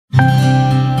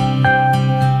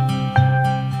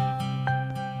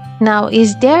Now,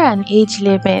 is there an age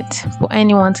limit for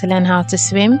anyone to learn how to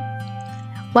swim?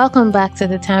 Welcome back to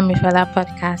the Time with Ella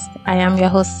podcast. I am your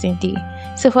host, Cindy.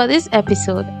 So, for this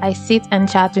episode, I sit and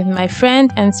chat with my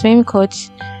friend and swim coach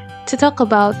to talk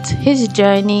about his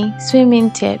journey,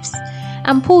 swimming tips,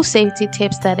 and pool safety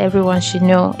tips that everyone should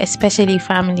know, especially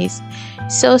families.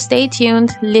 So, stay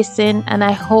tuned, listen, and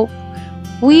I hope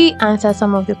we answer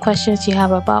some of the questions you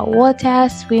have about water,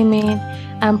 swimming,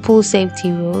 and pool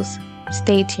safety rules.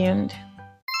 Stay tuned.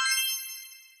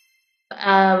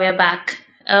 We're back.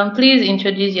 Please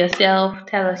introduce yourself.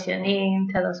 Tell us your name.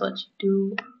 Tell us what you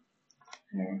do.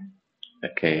 Yeah.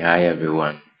 Okay, hi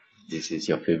everyone. This is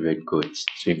your favorite coach,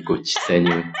 swim coach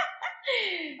Senyu.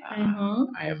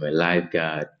 I am a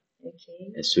lifeguard,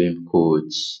 a swim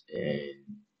coach,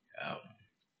 and um,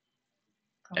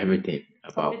 everything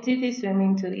about Competitive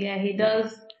swimming too. Yeah, he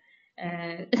does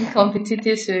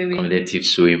competitive swimming. collective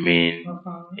swimming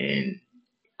and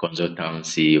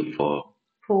consultancy for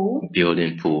Pool.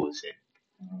 building pools.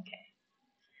 Okay.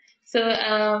 So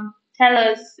tell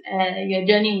us your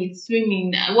journey with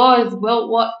swimming.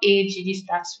 What age did you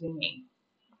start swimming?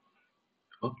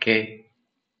 Okay,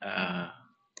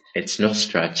 it's not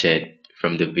structured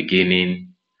from the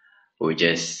beginning. We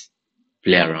just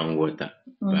play around water,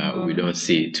 but we don't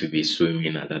see it to be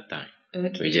swimming at that time.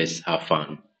 Okay. We just have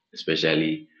fun,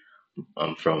 especially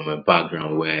I'm from a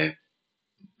background where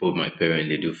both my parents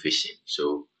they do fishing,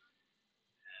 so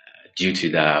due to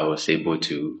that I was able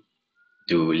to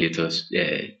do little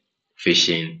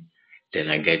fishing. Then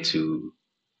I get to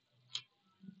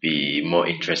be more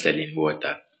interested in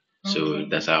water, so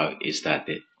that's how it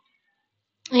started.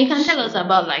 You can tell us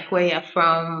about like where you're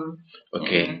from.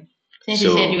 Okay, Since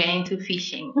you said you were into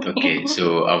fishing. okay,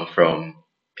 so I'm from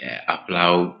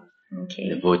Aplau, Okay.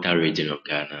 the Volta region of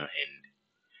Ghana, and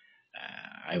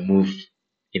I moved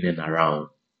in and around.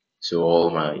 So all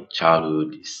my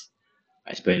childhood is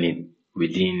I spent it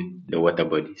within the water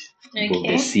bodies, both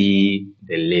the Okay. sea,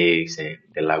 the lakes, and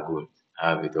the lagoon. I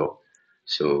have it all.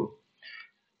 So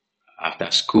after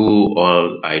school,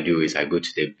 all I do is I go to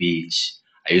the beach.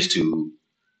 I used to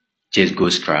chase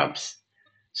ghost crabs.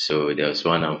 So there was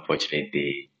one unfortunate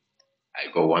day.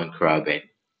 I got one crab and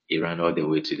it ran all the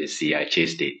way to the sea. I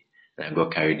chased it and I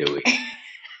got carried away.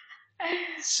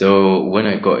 So when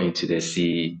I got into the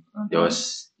sea, there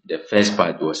was the first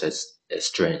part was a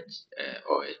trench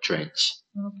or a trench.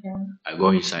 Okay. I go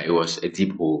inside. It was a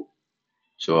deep hole.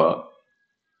 So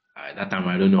at that time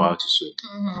I don't know how to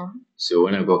swim. So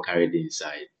when I got carried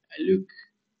inside, I look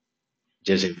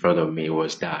just in front of me. It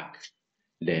was dark.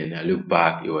 Then I look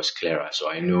back. It was clearer. So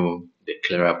I know the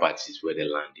clearer part is where the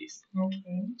land is.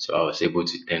 Okay. So I was able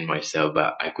to turn myself,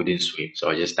 but I couldn't swim. So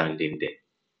I was just standing there.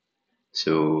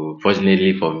 So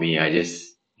fortunately for me, I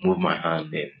just moved my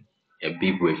hand and a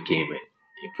big wave came and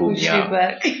it pulled me out.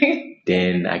 Back.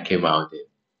 Then I came out and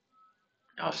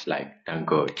I was like, thank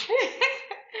God.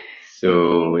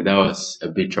 So that was a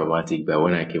bit traumatic, but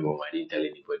when I came home, I didn't tell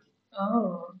anybody.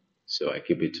 Oh. So I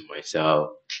keep it to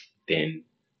myself. Then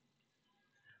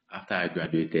after I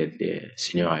graduated the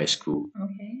senior high school,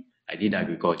 I did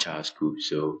agricultural school.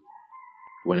 So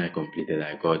when I completed,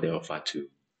 I got the offer to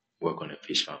work on a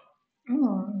fish farm.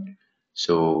 Oh.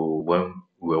 So when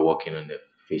we were working on the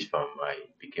fish farm, I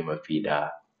became a feeder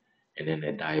and then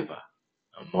a diver.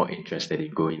 I'm more interested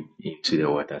in going into the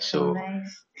water, so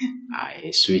Nice.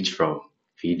 I switched from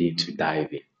feeding to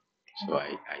diving. So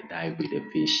I dive with the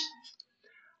fish.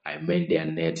 I mend their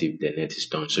net if the net is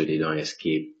torn so they don't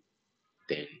escape.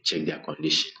 Then check their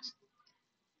conditions.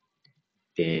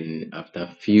 Then after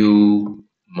a few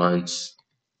months,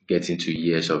 getting to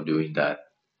years of doing that,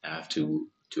 I have to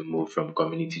move from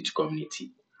community to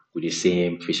community with the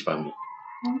same fish farming.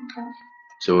 Okay.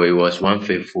 So it was one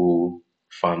faithful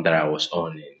farm that I was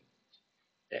on,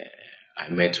 and I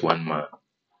met one man.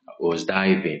 I was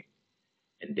diving,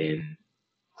 and then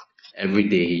every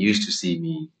day he used to see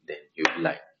me. Then he'd be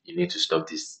like, "You need to stop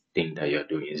this thing that you're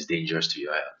doing. It's dangerous to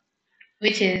your health."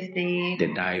 Which is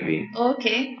the diving.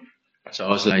 Okay. So I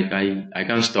was like, I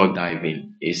can't stop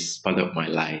diving. It's part of my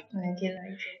life. Like it.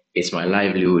 It's my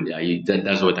livelihood.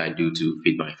 That's what I do to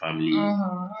feed my family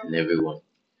and everyone.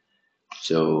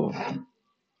 So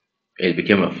it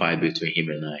became a fight between him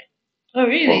and I Oh, for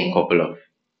really? a couple of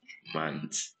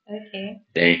months. Okay.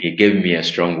 Then he gave me a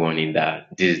strong warning that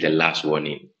this is the last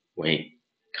warning. When he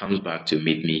comes back to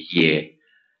meet me here,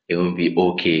 it won't be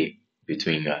okay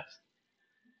between us.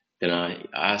 Then I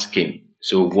asked him,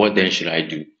 so what then should I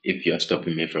do if you're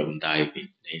stopping me from diving?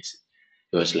 He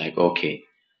was like, okay.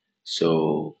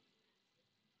 So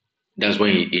that's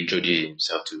when he introduced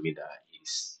himself to me that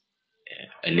he's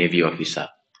a Navy officer.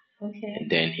 Okay. And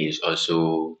then he's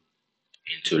also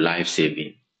into life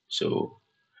saving. So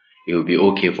it will be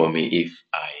okay for me if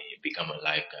I become a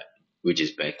lifeguard, which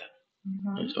is better.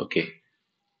 It's okay.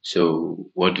 So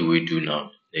what do we do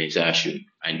now? Then is I should,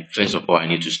 and first of all, I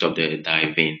need to stop the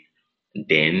diving.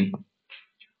 Then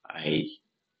I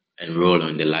enroll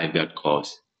on the lifeguard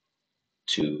course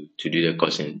to do the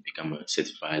course and become a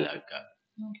certified lifeguard.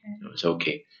 Okay. It's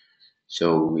okay.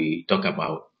 So we talk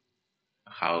about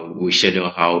how we schedule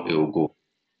how it will go.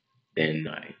 Then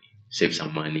I save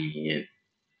some money and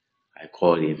I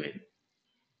call him and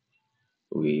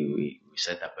we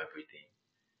set up everything.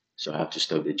 So I have to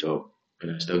stop the job.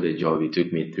 When I stopped the job, it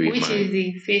took me 3 Which months. is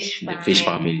the fish The farming. fish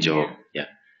farming job. Yeah. Yeah.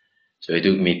 So it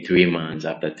took me 3 months.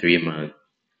 After 3 months,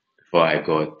 before I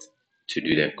got to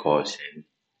do the course and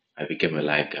I became a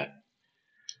lifeguard.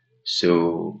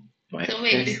 So my So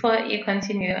wait, first before you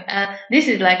continue, this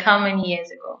is like how many years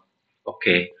ago?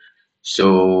 okay.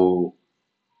 So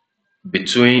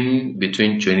between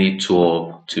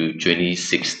 2012 to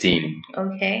 2016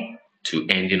 Okay. to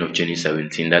ending of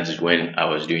 2017, that is when I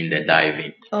was doing the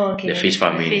diving, Oh, the okay. fish The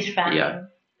farming. fish farming. Yeah.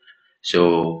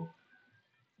 So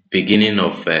beginning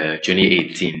of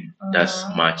 2018, that's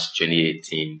March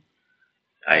 2018,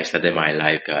 I started my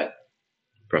lifeguard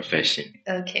profession.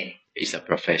 Okay. It's a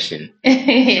profession.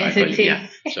 Yes, So it yeah.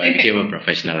 is. So I became a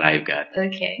professional lifeguard.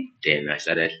 Okay. Then I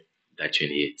started that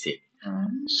 2018.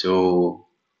 So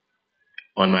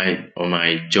on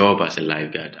my job as a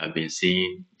lifeguard, I've been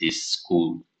seeing these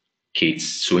school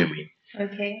kids swimming.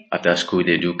 Okay. After school,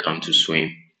 they do come to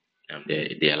swim, and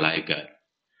they are lifeguard.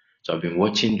 So I've been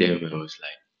watching them, and I was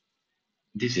like,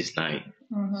 this is nice.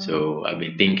 So I've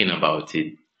been thinking about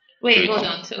it. Wait, So hold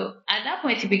on. So at that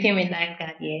point, you became a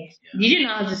lifeguard, yes? Did you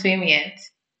know how to swim yet?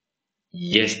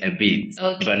 yes, a bit,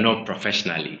 Okay. but not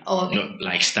professionally, Oh, okay. not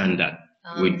like standard.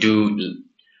 We do.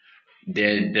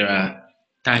 There are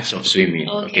types of swimming.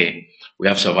 Okay, we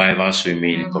have survival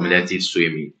swimming, cumulative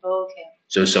swimming. Okay.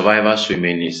 So survival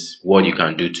swimming is what you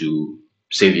can do to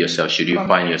save yourself should you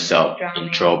find yourself in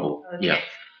trouble. Okay. Yeah.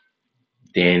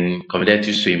 Then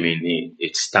competitive swimming,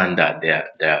 it's standard. There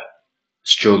are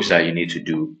strokes that you need to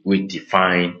do which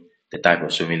define the type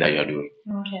of swimming that you're doing.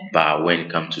 Okay. But when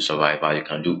it comes to survival, you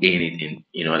can do anything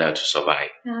in order to survive.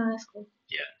 Oh, that's cool.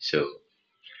 Yeah.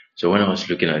 So when I was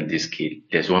looking at this kid,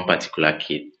 there's one particular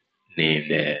kid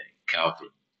named Calvin.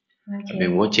 I've been Okay.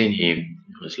 watching him.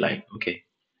 I was like, okay,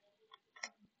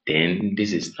 then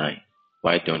this is nice.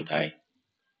 Why don't I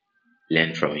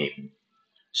learn from him?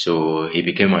 So he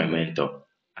became my mentor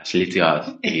as little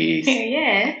as he is.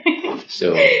 Yeah.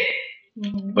 So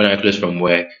when I close from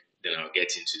work, then I'll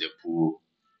get into the pool.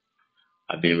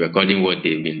 I've been recording what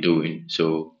they've been doing.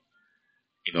 So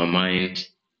in my mind,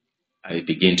 I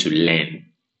begin to learn.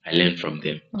 I learn from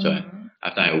them. So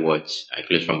after I watch, I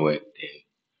close from work, then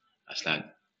I start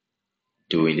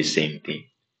doing the same thing.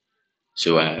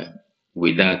 So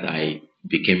with that, I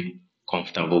became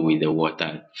comfortable with the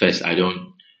water. First, I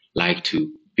don't like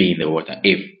to be in the water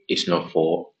if it's not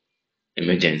for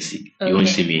emergency. You won't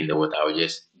see me in the water. I'll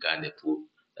just guard the pool.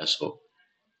 That's all.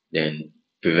 Then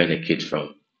prevent the kids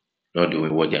from not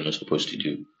doing what they're not supposed to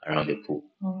do around the pool.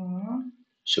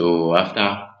 So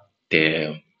after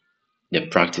the the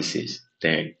practices,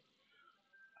 then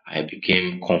I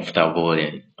became comfortable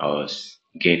and I was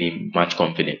gaining much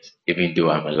confidence, even though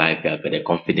I'm a lifeguard, but the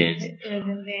confidence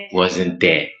wasn't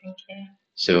there. Okay.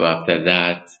 So after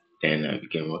that, then I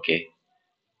became okay.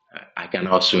 I can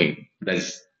now swim.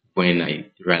 That's when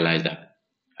I realized that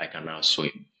I can now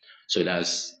swim. So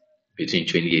that's between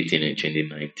 2018 and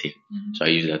 2019. So I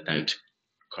used that time to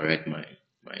correct my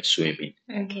swimming.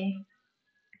 Okay.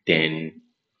 Then,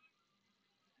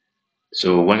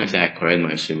 so when I say I correct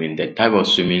my swimming, the type of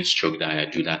swimming stroke that I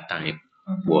do that time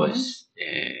was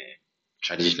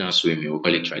traditional swimming. We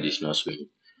call it traditional swimming.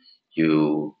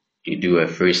 You do a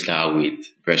freestyle with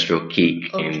breaststroke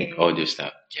kick and all those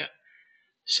stuff. Yeah.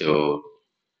 So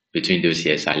between those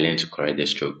years, I learned to correct the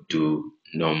stroke, do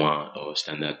normal or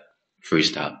standard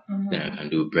freestyle. Then I can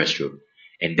do breaststroke.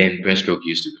 And then breaststroke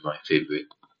used to be my favorite.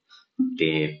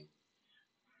 Then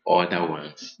other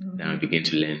ones, then I began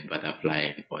to learn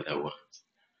butterfly and other ones.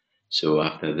 So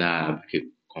after that, I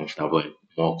became comfortable and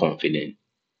more confident.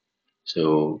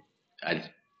 So, I,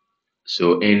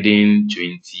 so ending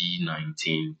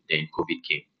 2019, then COVID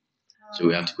came. So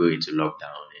we have to go into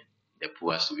lockdown and the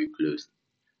pool has to be closed.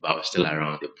 But I was still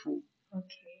around the pool,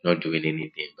 not doing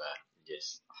anything, but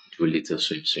just do little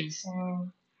swims.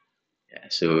 Yeah.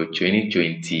 So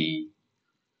 2020,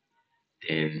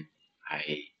 then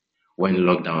I when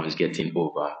lockdown is getting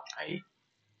over,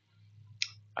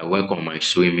 I work on my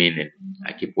swimming and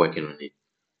I keep working on it.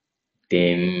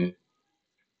 Then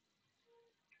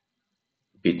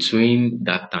between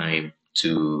that time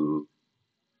to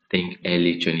I think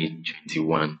early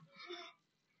 2021,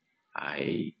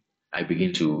 I I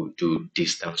begin to do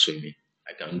distance swimming.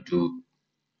 I can do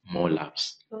more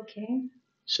laps. Okay.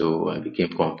 So I became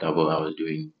comfortable.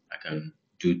 I can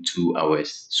do 2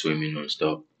 hours swimming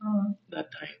non-stop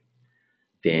that time.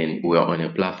 Then we were on a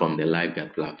platform, the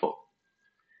lifeguard platform,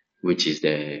 which is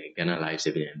the Ghana Life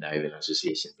Saving and Diving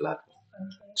Association platform.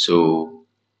 Okay. So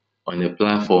on the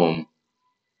platform,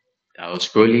 I was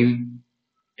scrolling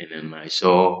and then I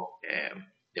saw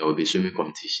there will be swimming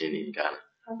competition in Ghana,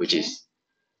 which is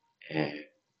uh,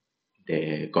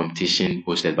 the competition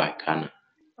hosted by Ghana,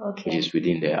 which Okay. is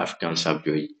within the African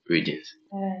sub-regions.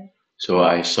 Alright. So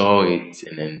I saw it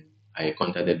and then I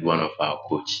contacted one of our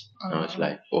coach. And I was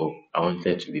like, oh, I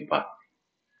wanted to be part.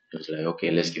 I was like, okay,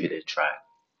 let's give it a try.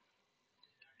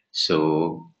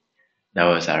 So that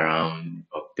was around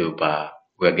October.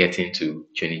 We're getting to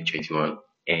 2021,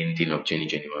 ending of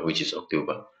 2021, which is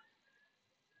October.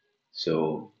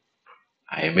 So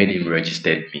I made him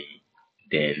registered me.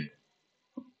 Then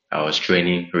I was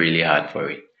training really hard for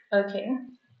it. Okay.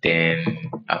 Then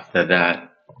after that,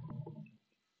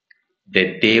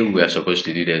 the day we were supposed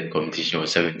to do the competition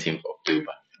was 17th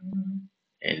October.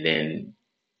 And then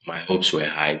my hopes were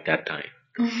high that time.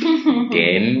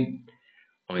 Then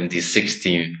on the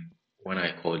 16th, when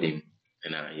I called him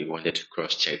and he wanted to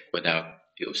cross check whether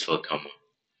he was still come on,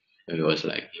 and he was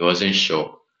like, he wasn't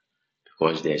sure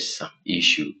because there's some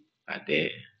issue at the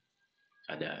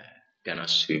Ghana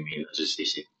Swimming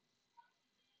Association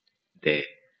there.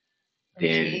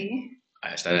 Then Okay.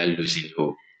 I started losing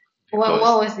hope What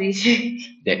because was the issue?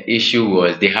 the issue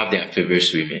was they have their favorite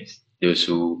swimmers, those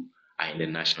who are in the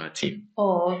national team,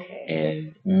 Oh, okay.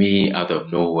 and me out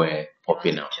of nowhere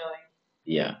popping out. Joy.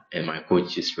 Yeah, and my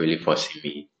coach is really forcing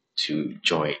me to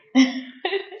join.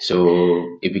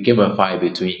 So it became a fight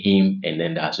between him and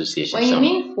then the association. When you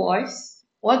mean force,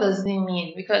 what does it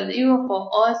mean? Because even for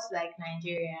us, like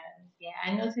Nigerians, yeah,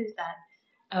 I noticed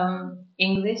that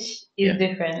English is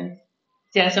different.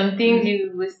 There are some things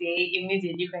you will say, it means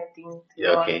a different thing to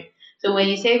us. Okay. So when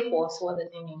you say force, what does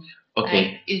it mean? Okay.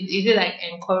 Like, is it like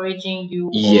encouraging you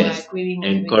or Yes, like really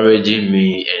encouraging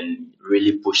me and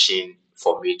really pushing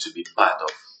for me to be part of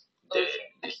the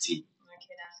team.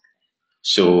 Okay, that's good.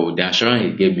 So the assurance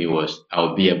he gave me was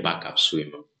I'll be a backup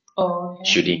swimmer. Oh, okay.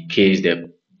 Should in case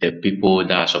the people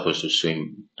that are supposed to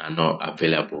swim are not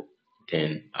available,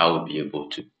 then I will be able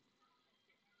to.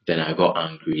 Then I got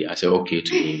angry. I said okay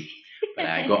to him, but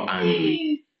I got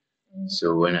angry.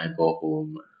 So when I got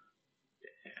home,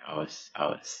 I was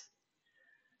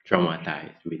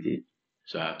traumatized with it.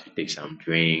 So I had to take some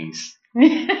drinks.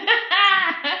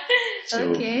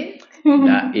 So Okay.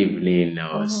 that evening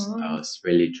I was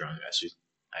really drunk.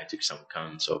 I took some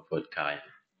cans of vodka.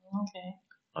 Okay.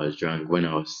 I was drunk when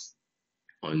I was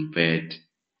on bed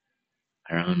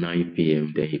around 9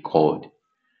 p.m. Then he called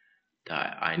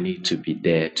that I need to be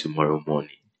there tomorrow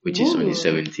morning, which is on the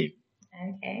 17th.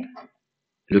 Okay.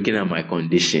 Looking at my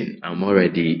condition, I'm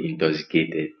already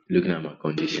intoxicated. Looking at my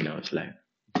condition, I was like,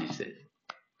 Jesus,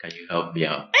 can you help me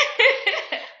out?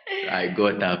 I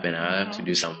got up and I had to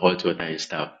do some hot water and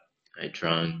stuff. I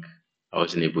drank. I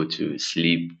wasn't able to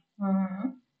sleep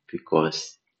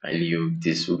because I knew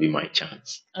this would be my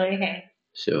chance. Okay.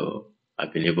 So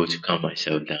I've been able to calm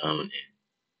myself down and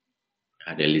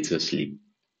had a little sleep.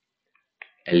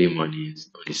 Early mornings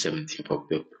on the 17th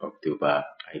of October,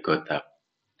 I got up.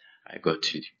 I got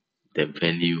to the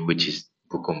venue, which is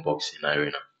Bukom Boxing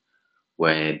Arena,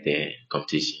 where the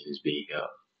competition is being held.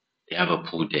 They have a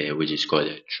pool there, which is called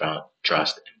the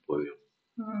Trust Emporium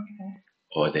Okay.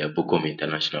 or the Bukom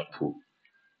International Pool.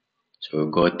 So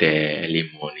we got there early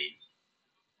morning.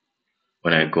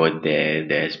 When I got there,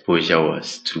 the exposure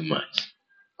was too much.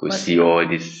 Could see all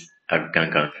these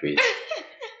African countries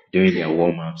doing their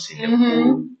warm ups in the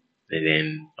pool. And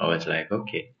then I was like,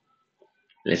 okay,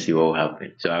 let's see what will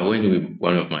happen. So I went with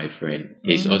one of my friends.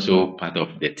 He's also part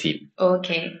of the team.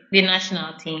 Okay. The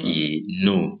national team.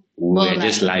 No, we were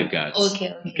just lifeguards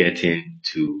Okay. getting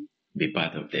to be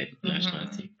part of the national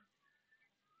team.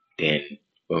 Then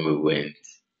when we went,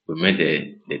 we met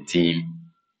the team.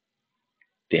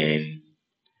 Then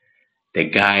the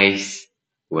guys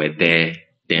were there.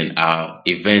 Then our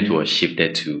event was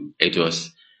shifted to it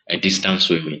was a distance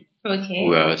swimming. Okay. We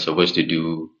were supposed to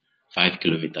do 5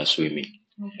 kilometer swimming.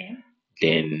 Okay.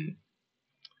 Then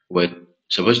we're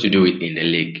supposed to do it in the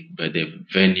lake, but the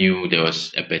venue there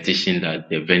was a petition that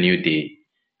the venue they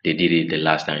did it the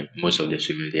last time. Most of the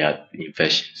swimmers they had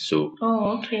infections, so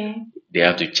okay. they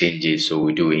have to change it. So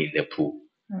we do it in the pool.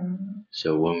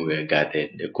 So when we were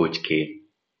gathered, the coach came.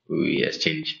 We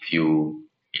exchanged few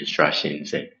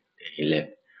instructions, and he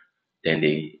left. Then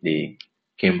they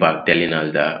came back telling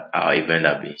us that our event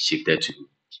had been shifted to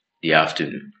the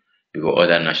afternoon because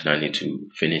other national need to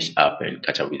finish up and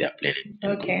catch up with their planning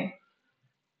and go. Okay.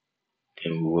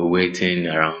 Then we were waiting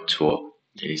around 12,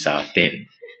 and it's our 10.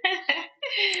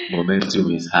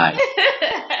 Momentum is high.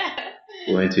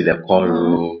 Went to the call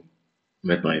room,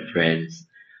 met my friends.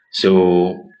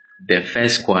 So the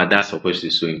first squad that's supposed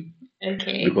to swim,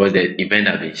 Okay. because the event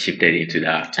had been shifted into the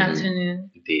afternoon.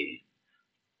 Afternoon.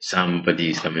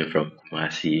 Somebody is coming from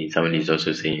Kumasi. Somebody is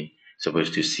also saying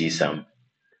supposed to see some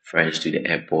friends to the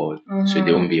airport, so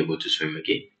they won't be able to swim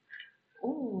again.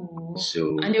 Ooh.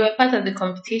 So And they were part of the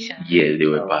competition. yes, they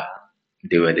were Oh, part. wow.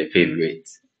 They were the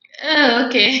favorites. Oh,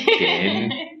 okay.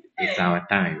 Then it's our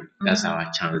time. That's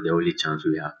our chance, the only chance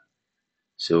we have.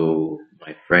 So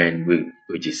my friend,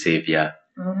 which is Xavier,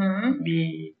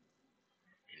 me,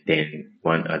 and then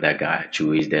one other guy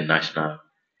who is the national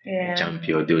Yeah.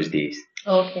 champion those days.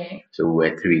 Okay. So we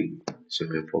were three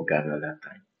swimming for Ghana that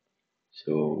time.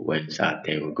 So when it's our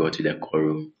turn, we go to the call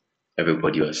room.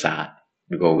 Everybody was sad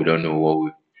because we don't know what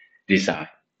we. This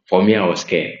for me, I was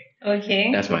scared.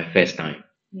 Okay. That's my first time.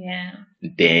 Yeah.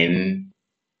 Then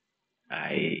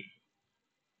I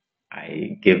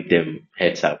I gave them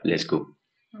heads up. Let's go.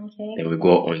 Okay. Then we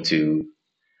go onto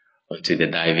the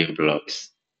diving blocks.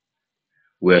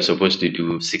 We are supposed to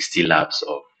do 60 laps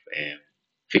of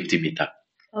 50-meter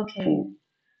Okay. pool.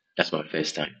 That's my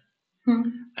first time. Hmm.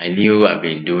 I knew I've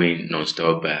been doing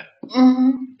non-stop, but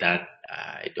Mm-hmm. that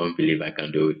I don't believe I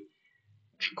can do it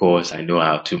because I know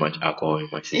I have too much alcohol in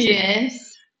my system.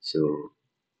 Yes. So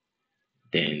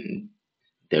then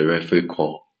the referee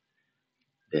called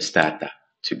the starter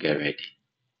to get ready.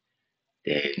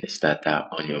 Then the starter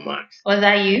on your marks. Was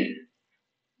that you?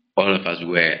 All of us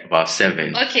were about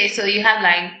 7. Okay, so you had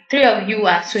like 3 of you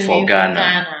are swimming For for Ghana.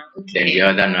 Ghana. Then Okay. the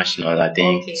other nationals, I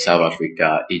think Okay. South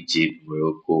Africa, Egypt,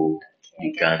 Morocco, Okay, I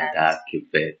get Uganda, that. Cape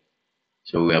Verde.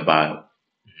 So we're about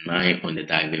 9 on the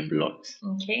diving blocks.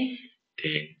 Okay.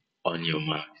 Then on your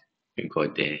mark, we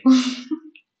got there,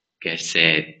 get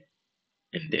set,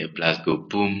 and the blast go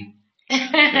boom.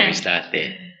 Then we start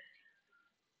there.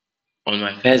 On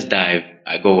my first dive,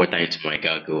 I got water into my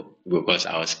goggle because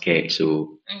I was scared.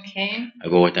 So Okay. I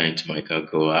got water into my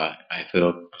goggle. I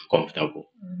felt uncomfortable.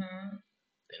 Mm-hmm.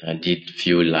 Then I did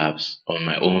few laps on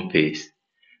my own pace.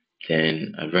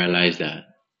 Then I realized that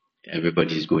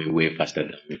everybody's going way faster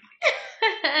than me.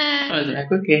 I was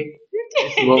like, okay,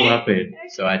 let's see what will happen.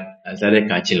 So I started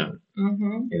catching up.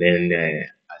 Mm-hmm. And then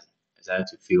I started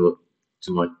to feel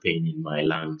too much pain in my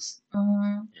lungs.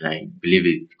 Mm-hmm. And I believe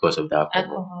it because of the alcohol.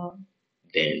 Alcohol.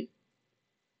 Then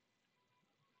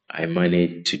I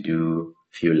managed to do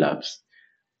few laps.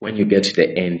 When you get to the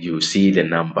end, you see the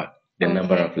number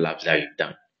of laps that you've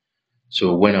done.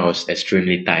 So when I was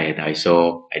extremely tired, I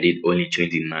did only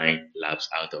 29 laps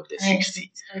out of the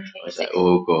 60. Okay. I was like,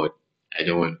 oh God, I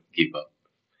don't want to give up.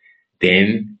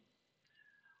 Then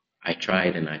I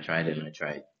tried and I tried and I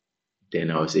tried.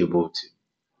 Then I was able to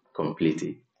complete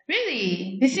it.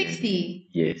 Really? The 60?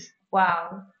 Yes.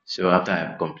 Wow. So after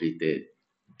I've completed,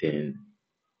 then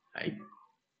I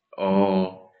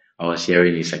all I was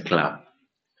hearing is a clap.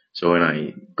 So when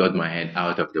I got my head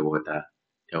out of the water,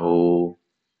 the whole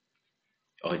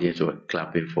audience was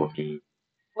clapping for me.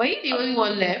 Were you the only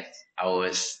one left? I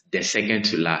was the second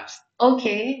to last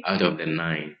Okay. out of the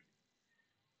 9.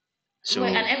 So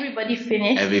Wait, and everybody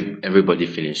finished? everybody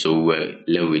finished. So we were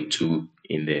left with 2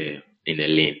 in the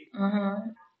lane. Mm-hmm.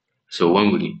 So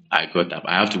when I got up,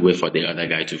 I have to wait for the other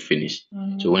guy to finish.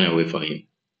 Mm-hmm. So when I wait for him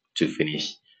to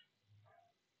finish,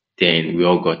 then we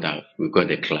all got out. We got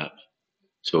the clap.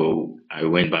 So I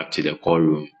went back to the call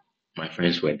room. My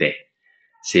friends were there.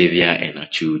 Xavier and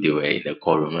Achu, they were in the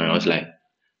call room. And I was like,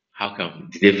 how come?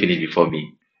 Did they finish before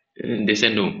me? And they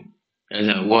said no. And I was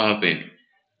like, what happened?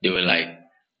 They were like,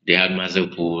 they had muscle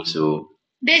pull, so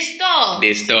They stopped.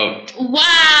 they stopped.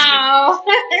 Wow.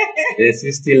 The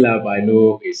 60 lap I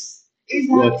know is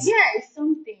what it's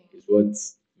something. is what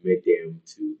made them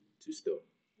to stop.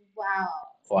 Wow.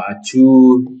 For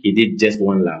Achu, he did just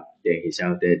 1 lap. Then he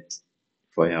shouted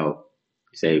for help.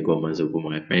 He said he got muscle pull.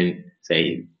 My friend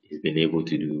said he's been able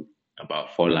to do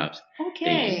about 4 laps.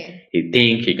 Okay. He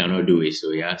think he cannot do it,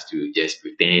 so he has to just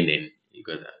pretend and he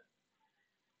got out.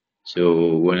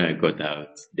 So when I got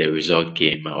out, the result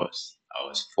came. I was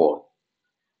 4th.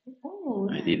 Oh.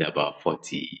 I did about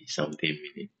 40 something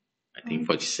minutes. I think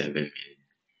 47 minutes.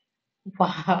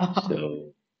 Wow.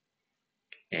 So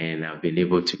and I've been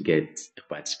able to get a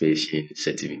participation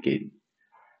certificate.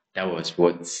 That was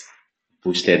what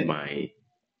boosted my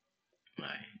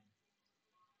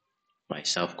my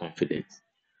self confidence.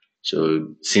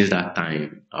 So since that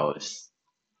time, I was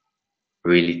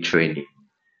really training.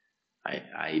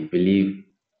 I believe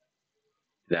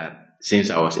that since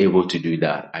I was able to do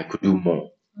that, I could do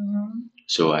more.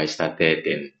 So I started,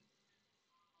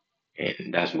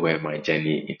 and that's where my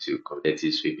journey into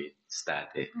competitive swimming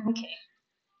started. Okay.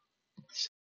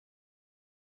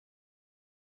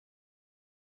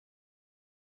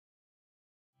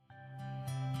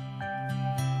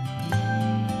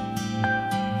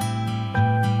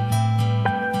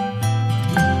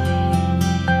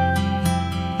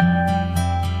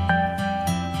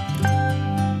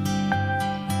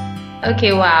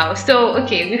 Okay, wow. So,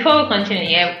 okay, before we continue,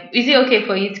 yeah, is it okay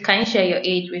for you to can you share your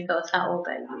age with us? How old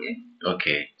are you?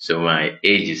 Okay, so my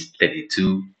age is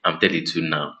 32. I'm 32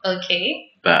 now,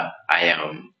 Okay. but I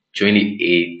am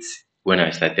 28 when I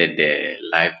started the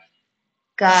life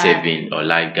God. saving or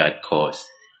lifeguard course.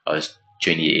 I was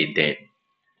 28 then.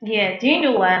 Yeah, do you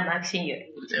know why I'm asking you?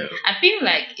 No. I feel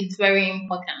like it's very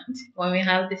important when we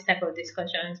have this type of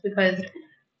discussions because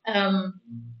a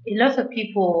lot of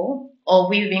people or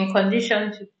we've been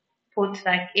conditioned to put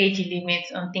like age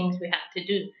limits on things we have to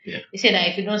do. Yeah. They say that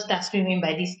if you don't start swimming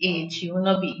by this age, you will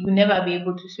never be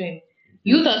able to swim.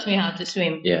 You taught me how to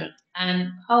swim. Yeah. And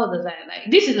how old was I?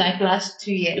 Like this is like last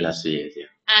 2 years. Last 2 years, yeah.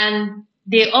 And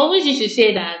they always used to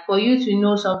say that for you to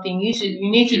know something, you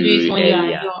need to do it when you are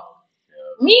Earlier. young.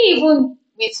 Me even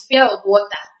with fear of water,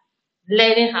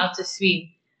 learning how to swim,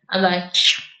 I'm like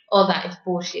all that is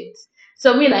bullshit.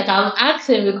 So me like I'm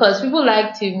asking because people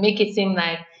like to make it seem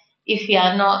like if you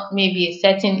are not maybe a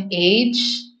certain age,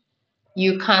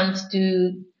 you can't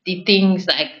do the things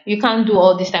like you can't do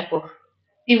all this type of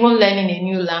even learning a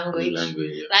new language.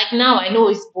 Yeah. Like now I know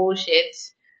it's bullshit,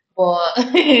 but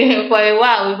for a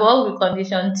while we've all been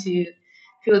conditioned to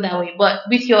feel that way. But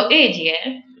with your age,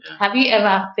 yeah, have you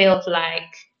ever felt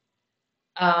like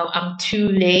I'm too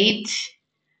late?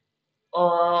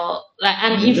 Or like,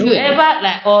 and if you No. ever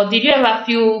like, or did you ever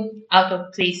feel out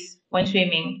of place when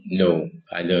swimming? No,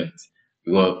 I don't.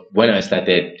 Well, when I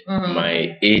started, Mhm.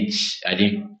 my age, I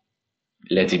didn't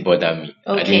let it bother me.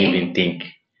 I didn't Okay. even think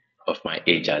of my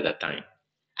age at that time.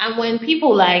 And when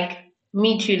people like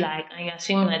meet you like and you're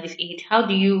swimming at this age, how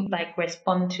do you like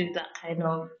respond to that kind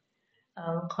of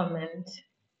comment?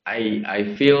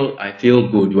 I feel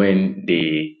good when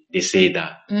they say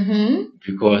that Mm-hmm.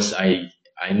 because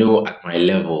I know at my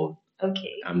level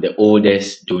Okay. I'm the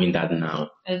oldest doing that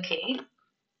now. Okay.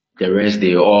 The rest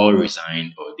they all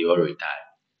resigned or they all retired.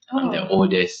 I'm the Oh.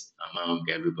 oldest among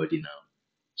everybody now.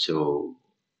 So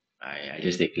I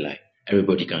just think like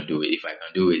everybody can do it. If I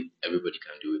can do it, everybody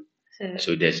can do it.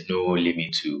 So there's no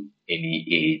limit to any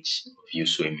age of you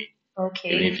swimming. Okay.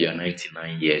 Even if you're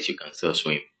 99 years, you can still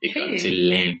swim. You can True. still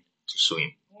learn to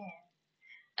swim.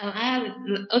 I have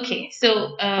okay.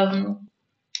 So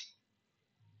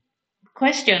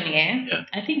question here. Yeah.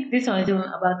 I think this one is even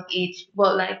about age,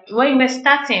 but like when you were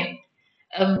starting,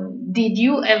 did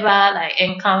you ever like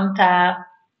encounter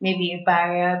maybe a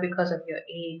barrier because of your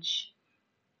age?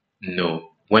 No.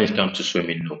 When it comes to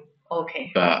swimming, no.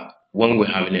 Okay. But when we're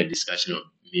having a discussion of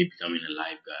me becoming a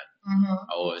lifeguard, Mm-hmm.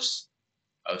 I was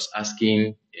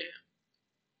asking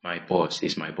my boss,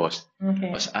 he's my boss. Okay.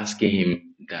 I was asking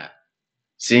him that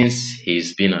since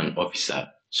he's been an officer,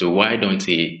 so why don't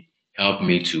he help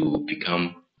me to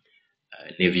become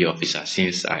a Navy officer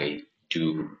since I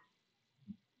do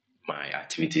my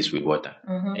activities with water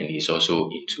Mm-hmm. and he's also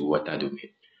into water domain.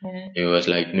 Yeah. He was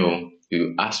like, no,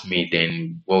 you asked me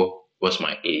then what's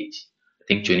my age? I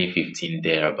think 2015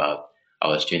 thereabout, I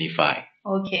was 25.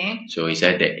 Okay. So he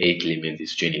said the age limit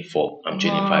is 24. I'm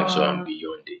 25, so I'm Wow.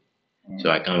 beyond it. So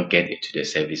I can't get into the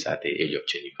service at the age of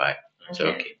 25. I said,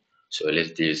 Okay. okay, so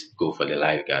let's just go for the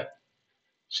lifeguard.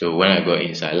 So when I got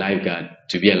inside lifeguard,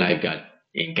 to be a lifeguard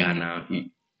in Ghana,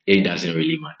 age doesn't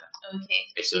really matter. Okay.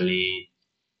 It's only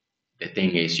the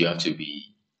thing is you have to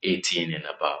be 18 and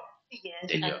above. Yes,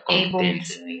 Then I'm you're able competent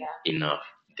to. Yeah. enough.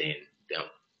 Then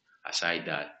aside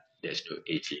that, there's no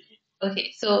age limit.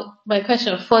 Okay, so my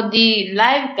question for the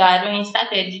lifeguard, when you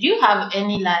started, did you have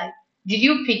any like, did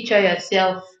you picture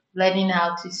yourself learning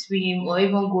how to swim or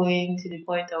even going to the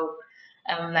point of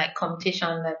like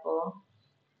competition level?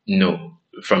 No,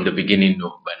 from the beginning,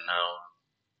 no. But now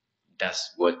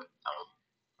that's what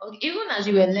Or even as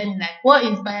you were learning, like what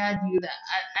inspired you that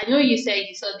I know you said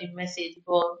you saw the message,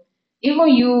 but even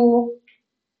you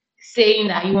saying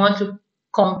that you want to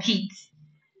compete,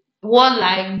 what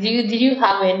like did you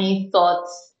have any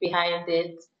thoughts behind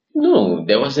it? no,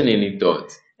 there wasn't any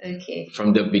thought. Okay.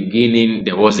 From the beginning,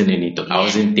 there wasn't any thought. I Yeah.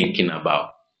 wasn't thinking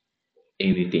about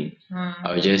anything. Hmm.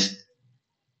 I was just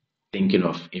thinking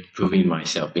of improving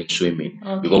myself in swimming.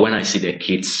 Okay. Because when I see the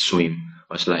kids swim,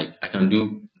 I was like, I can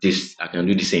do this, I can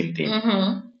do the same thing.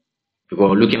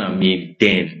 Because looking at me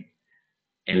then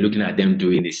and looking at them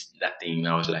doing that thing,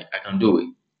 I was like, I can do it.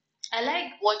 I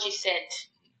like what you said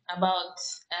about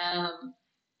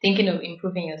thinking of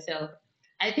improving yourself.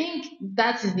 I think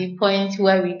that is the point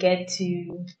where we get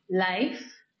to life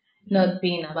not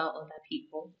being about other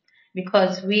people.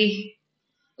 Because if we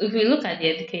look at the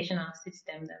educational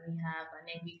system that we have and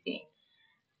everything,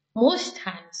 most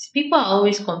times people are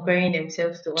always comparing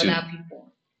themselves to other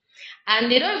people.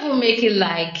 And they don't even make it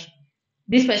like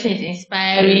this person is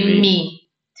inspiring me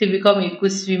to become a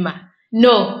good swimmer.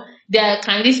 No,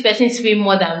 can this person swim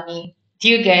more than me? Do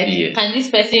you get? Yes. Can this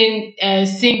person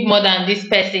sing more than this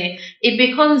person? It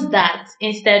becomes that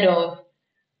instead of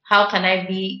how can I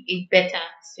be a better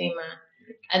swimmer?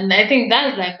 And I think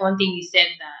that's like one thing you said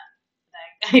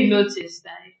that like I noticed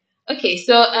that. Okay,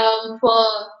 so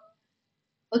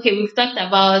we've talked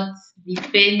about the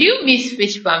fish. Do you miss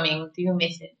fish farming? Do you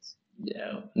miss it?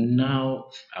 Yeah. Now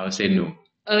I would say no.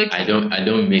 Okay. I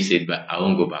don't miss it, but I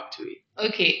won't go back to it.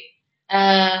 Okay.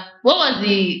 What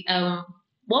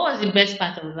was the best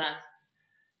part of that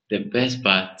The best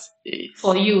part is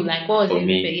for you? Like what was for the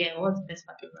me yeah, what's the best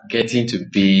part of that? getting to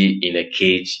be in a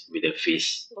cage with a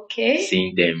fish, Okay.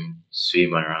 seeing them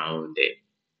swim around.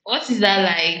 What is that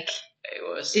like? It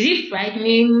was. Is it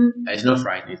frightening? It's not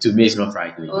frightening. To me, it's not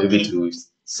frightening. Okay. Maybe to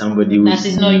somebody who That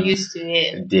is not used to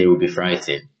it. they will be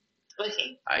frightened.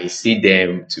 Okay. I see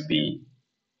them to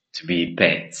be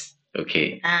pets.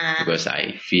 Okay. Because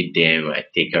I feed them, I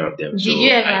take care of them. Did you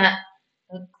ever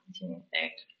continue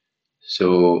there?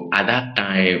 So at that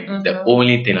time, the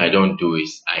only thing I don't do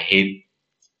is I hate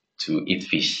to eat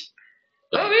fish.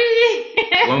 Oh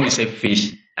really? When we say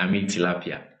fish, I mean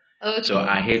tilapia. Okay. So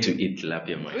I hate to eat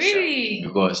tilapia myself. Really?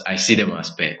 Because I see them as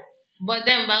pets. But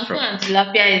then banku and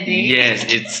tilapia is it? Yes,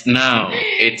 it's now.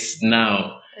 It's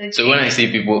now. Okay. So when I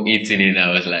see people eating it,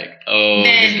 I was like, oh,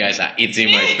 these guys are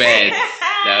eating my pets.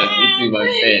 They are eating my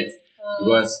pets.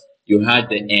 Because you had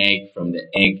the egg, from the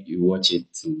egg you watch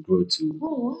it to grow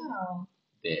to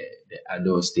the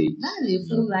adult stage. That's a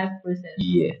full life process.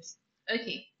 Yes.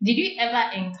 Okay. Did you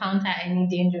ever encounter any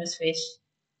dangerous fish?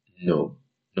 No,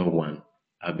 no one.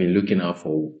 I've been looking out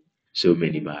for so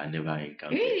many, but I never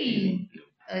encountered any.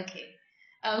 No. Okay.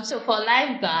 So for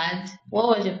lifeguard,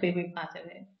 what was your favorite part of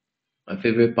it? My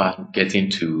favorite part, getting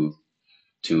to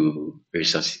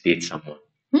resuscitate someone.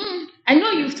 I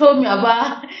know you've told me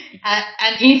about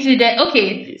an incident.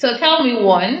 Okay, so tell me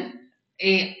one,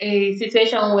 a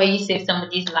situation where you saved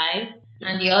somebody's life,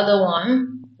 and the other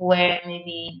one where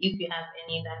maybe if you have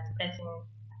any that person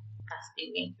passed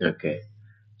away. Okay,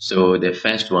 so the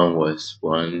first one was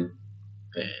one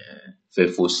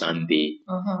fateful Sunday.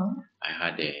 I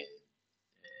had a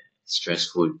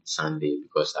stressful Sunday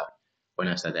because when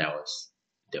I started, I was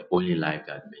the only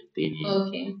lifeguard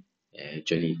maintaining a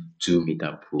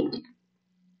 22-meter pool.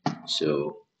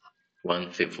 So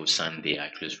one fateful Sunday, I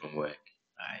closed from work.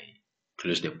 I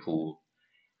closed the pool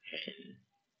and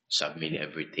submit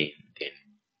everything. Then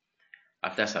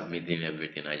after submitting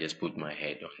everything, I just put my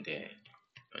head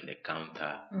on the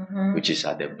counter, which is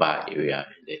at the bar area,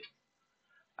 and then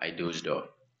I dozed off.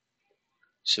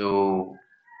 So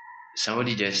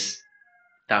somebody just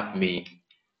tapped me,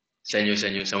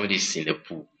 Senor, somebody's in the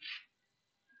pool.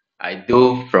 I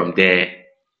dove from there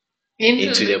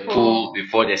into the pool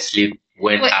before the sleep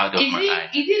went out of my eye.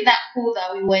 Is it that pool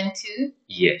that we went to?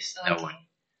 Yes, that one.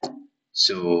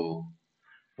 So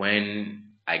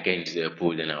when I get into the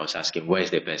pool, then I was asking, where is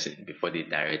the person? Before they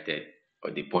directed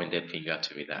or they pointed finger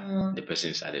to me that the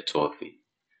person is at the 12 feet.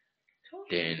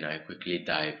 Then I quickly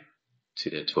dive to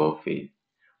the 12 feet.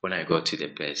 When I got to the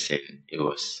person, it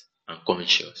was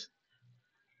unconscious,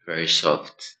 very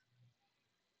soft.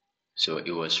 So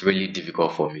it was really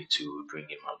difficult for me to bring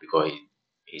him out because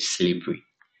he's slippery.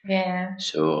 Yeah.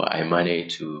 So I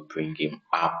managed to bring him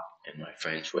up, and my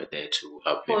friends were there to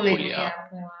help me pull him up.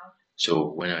 Yeah. So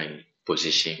when I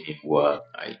position him well,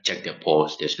 I check the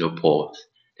pulse. There's no pulse.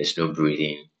 There's no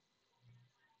breathing.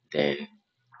 Then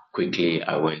quickly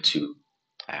I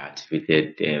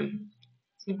activated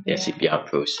the CPR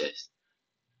process.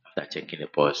 After checking the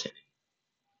pulse and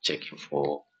checking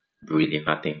for breathing,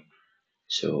 nothing.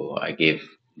 So I gave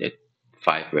the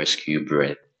 5 rescue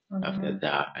breath. After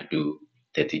that, I do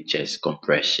 30 chest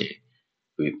compression.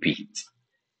 Repeat.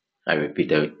 I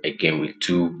repeated again with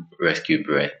 2 rescue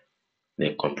breath,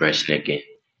 then compression again.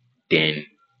 Then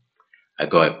I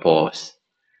got a pause.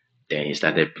 Then he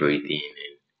started breathing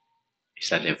and he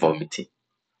started vomiting.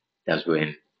 That's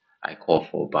when I called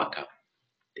for backup.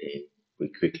 Then we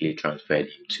quickly transferred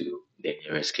him to the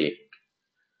nearest clinic.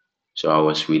 So I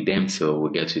was with them till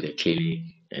we get to the clinic,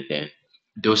 and then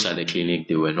those are the clinic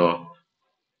they were not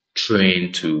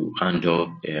trained to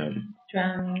handle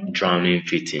drowning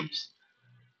victims.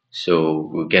 So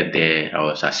we get there. I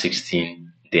was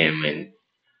assisting them, and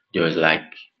they was like,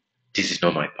 "This is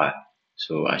not my part."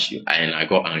 So and I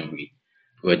got angry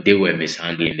because they were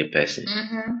mishandling the person.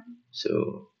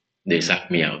 So they sacked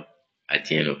me out at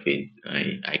the end of it.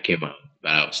 I came out,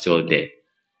 but I was still there.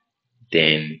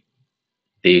 Then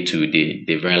they too,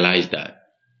 they realized that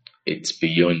it's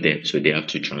beyond them, so they have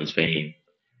to transfer him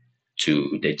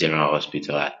to the general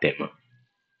hospital at Tema.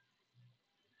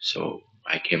 So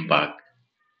I came back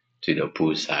to the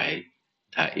poolside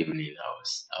that evening.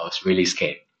 I was really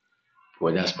scared.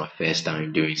 Well, that's my first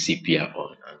time doing CPR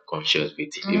on unconscious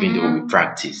victim, even though we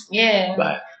practiced. Yeah.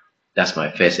 But that's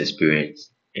my first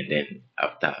experience. And then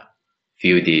after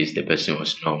few days, the person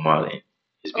was normal and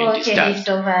he's been discharged. He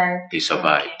survived. They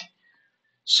survived. Okay.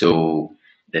 So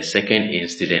the second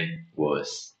incident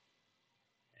was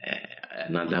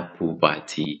another pool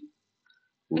party.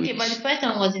 Okay, but the first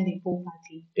one wasn't a pool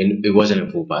party. It wasn't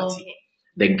a pool party. Okay.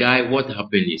 The guy, what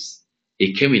happened is,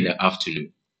 he came in the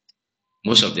afternoon.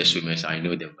 Most of the swimmers, I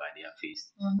know them by their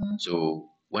face. So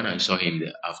when I saw him in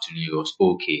the afternoon, he was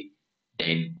okay.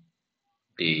 Then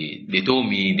they told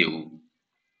me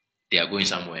they are going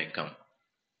somewhere and come.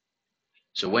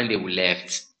 So when they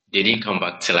left, they didn't come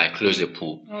back till I closed the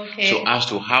pool. Okay. So as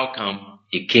to how come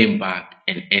he came back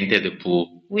and entered the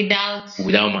pool without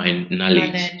my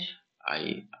knowledge,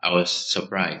 I was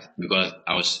surprised because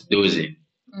I was dozing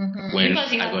when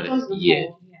because I got it. closed the Yeah.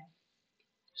 pool. Yeah.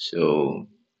 So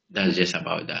that's just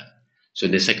about that. So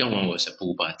the second one was a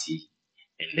pool party,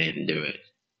 and then there were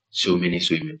so many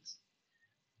swimmers.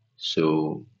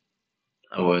 So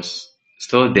I was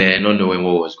still there, not knowing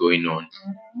what was going on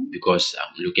because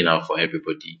I'm looking out for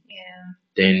everybody. Yeah.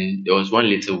 Then there was one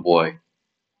little boy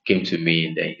came to me,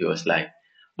 and then he was like,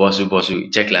 "Bossu,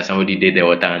 bossu, check like somebody did the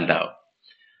water and down."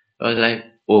 I was like,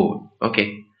 "Oh,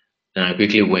 okay." Then I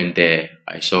quickly went there.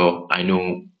 I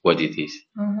know what it is.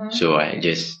 So I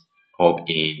just hopped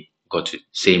in, got to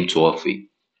same 12 feet.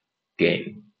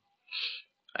 Then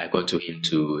I got to him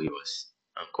too. He was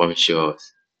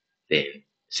unconscious. Then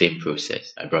same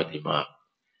process. I brought him up.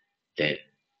 Then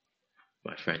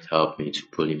my friends helped me to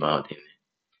pull him out, and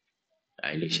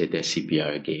I initiated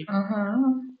CPR again.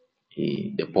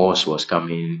 The pulse was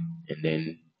coming, and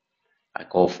then I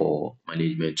called for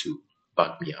management to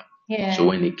back me up. Yeah. So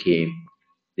when they came,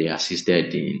 they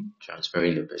assisted in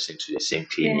transferring the person to the same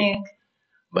clinic.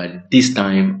 But this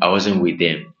time, I wasn't with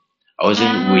them. I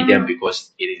wasn't with them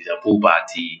because it is a pool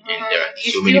party and there are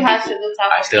so many people.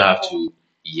 I still have to,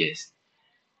 yes.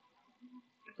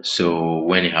 So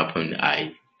when it happened,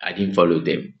 I didn't follow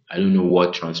them. I don't know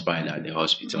what transpired at the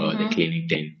hospital or the clinic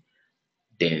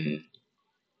then.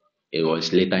 It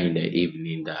was later in the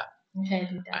evening that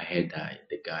I heard that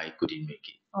the guy couldn't make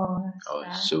it. Oh, I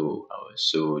was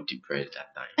so depressed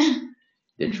that time.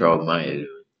 The trauma alone.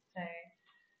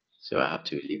 So I have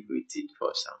to live with it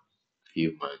for some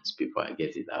few months before I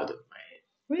get it out of my head.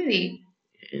 Really?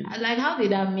 And Like, how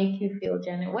did that make you feel,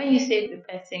 Janet? When you saved the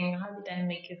person, how did that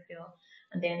make you feel?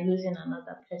 And then losing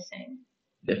another person?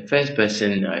 the first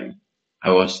person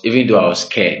I was, even though I was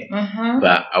scared,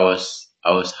 but I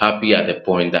was happy at the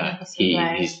point that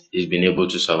he's been able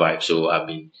to survive. So I've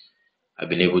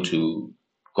been able to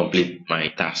complete my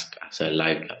task as a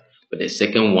lifeguard. But the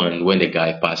second one, when the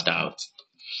guy passed out,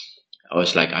 I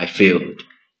was like, I failed.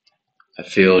 I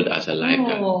failed as a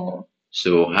lifeguard. Oh.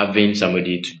 So having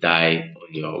somebody to die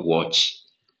on your watch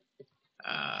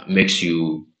makes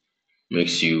you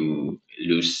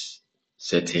lose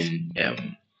certain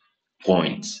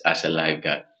points as a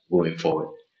lifeguard going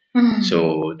forward.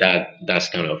 So that's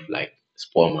kind of like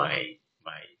spoil my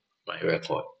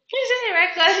record. Is it a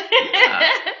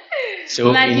record?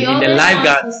 So Like in you the always want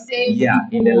lifeguard, to save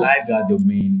in the people. lifeguard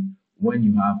domain, when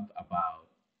you have about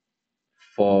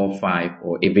 4, 5,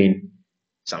 or even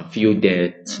some few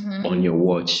deaths on your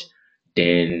watch,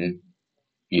 then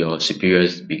your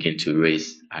superiors begin to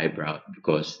raise eyebrow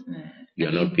because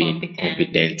you're not being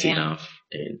competent enough,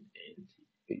 and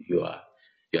you're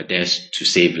there to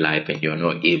save life and you're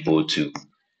not able to.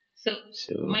 So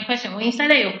my question: when you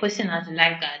started your posting as a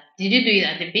lifeguard, did you do it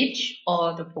at the beach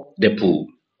or the pool? The pool.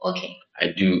 Okay. I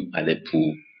do at the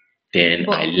pool. Then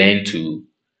I learn to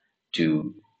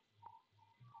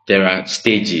there are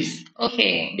stages.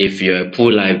 Okay. If you're a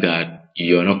pool lifeguard,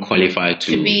 you're not qualified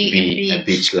to be a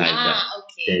beach lifeguard.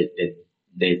 Okay.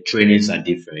 The trainings are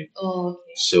different. Oh,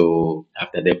 okay. So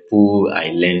after the pool, I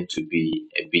learned to be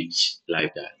a beach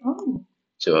lifeguard. Oh.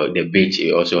 So the beach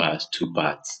it also has two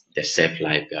parts: the self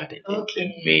lifeguard and Okay.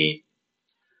 the main.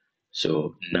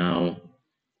 So now,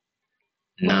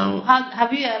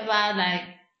 Have you ever like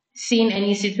seen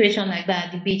any situation like that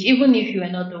at the beach, even if you were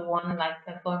not the one like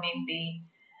performing the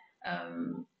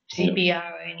no,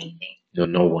 CPR or anything? no,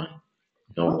 no one,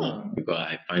 no one, Oh. because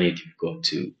I find it difficult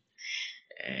to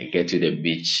get to the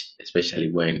beach,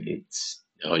 especially when it's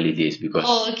the holidays, because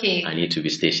Oh, okay. I need to be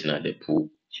stationed at the pool.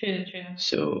 True, true.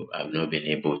 So I've not been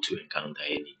able to encounter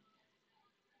any.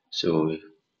 So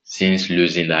since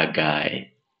losing that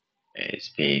guy, it's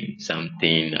been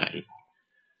something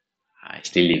I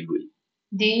still live with.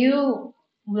 Do you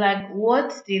like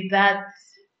what did that?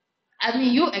 I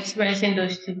mean, you experiencing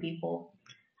those two people,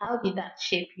 how did that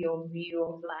shape your view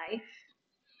of life?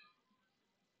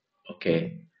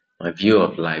 Okay, my view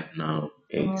of life now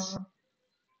is Mm,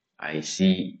 I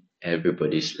see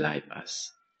everybody's life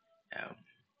as um,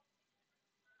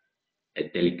 a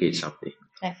delicate something.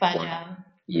 like One, fragile.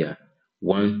 yeah,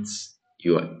 once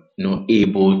you are not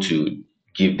able to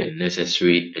give the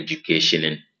necessary education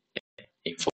and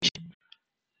information,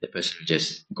 the person will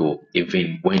just go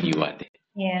even when you are there.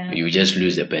 Yeah. You just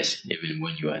lose the person even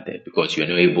when you are there because you are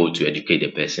not able to educate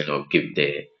the person or give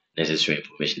the necessary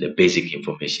information, the basic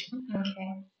information.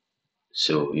 Okay.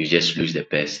 So you just lose the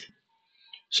person.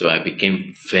 So I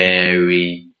became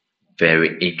very,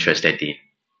 very interested in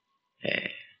uh,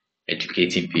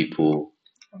 educating people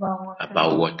About water.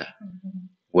 about water, Mhm.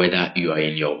 whether you are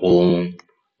in your home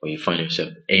or you find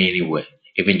yourself anywhere,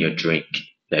 even your drink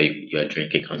that you are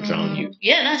drinking can drown you.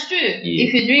 Yeah, that's true. Yeah.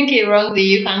 If you drink it wrongly,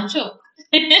 you can choke.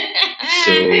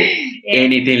 So Yeah.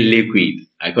 anything liquid,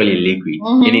 I call it liquid.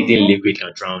 Anything liquid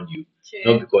can drown you. True.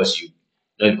 Not because you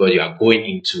are going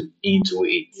into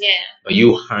it, Yeah. but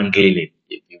you handling it.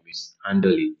 If you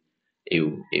handle it, it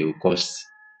will cost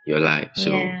your life.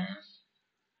 So Yeah.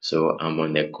 so I'm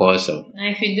on the course of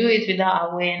And if you do it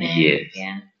without awareness, yes.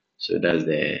 yeah. So that's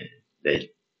the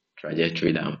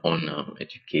trajectory that I'm on now.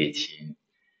 Educating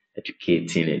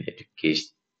and education.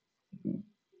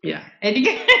 Yeah.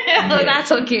 Oh,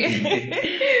 that's okay.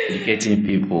 Educating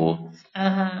people,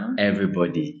 Uh-huh.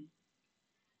 everybody,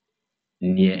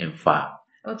 near and far.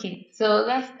 Okay, so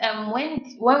that's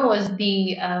when was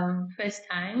the first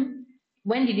time?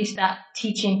 When did you start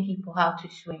teaching people how to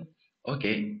swim?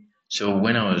 Okay. So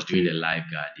when I was doing the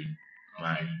lifeguarding,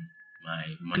 my my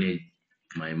manage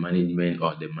my management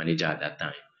or the manager at that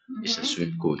time is a Mm-hmm.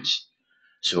 swim coach.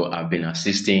 So I've been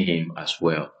assisting him as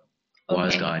well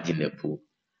whilst Okay. guarding the pool.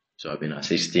 So I've been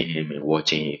assisting him and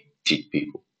watching him teach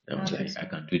people. And I How was to like, I swim.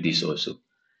 can do this also.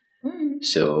 Mm.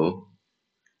 So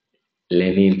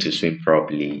learning to swim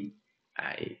properly,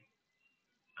 I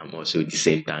am also at the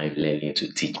same time learning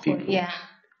to teach people. Yeah.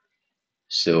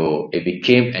 So it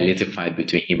became a little fight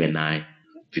between him and I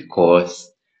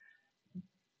because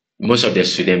most of the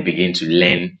students begin to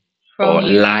learn or From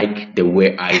you. like the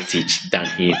way I teach than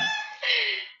him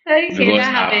Okay, because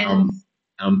that happens.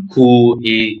 I'm cool.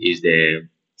 He is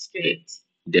Straight.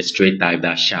 the straight type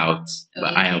that shouts,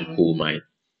 but I am Okay. cool. My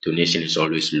donation is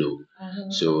always low. Uh-huh.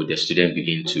 So the student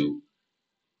begin to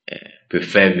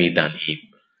prefer me than him.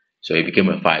 So it became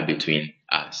a fight between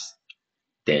us.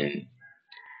 Then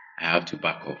I have to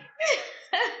back off,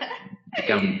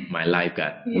 become my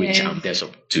lifeguard, which I'm Yes. there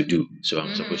to do. So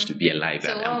I'm supposed to be a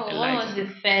lifeguard. So I'm a what was lifeguard.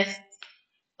 the first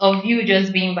of you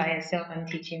just being by yourself and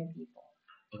teaching people?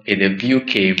 Okay, the view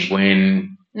came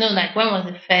when No, like when was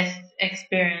the first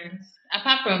experience?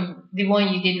 Apart from the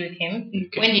one you did with him,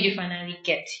 okay, when did you finally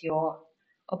get your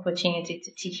opportunity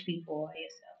to teach people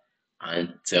by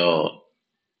until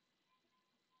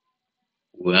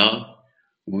well,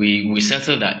 we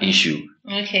settled that issue,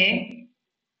 yourself? Okay.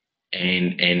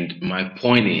 and my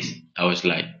point is, I was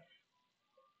like,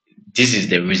 this is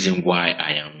the reason why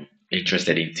I am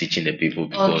interested in teaching the people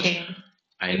because Okay.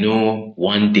 I know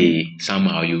one day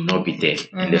somehow you'll not be there,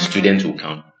 and the students will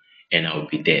come, and I'll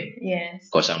be there Yes.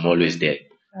 because I'm always there.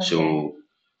 Okay. So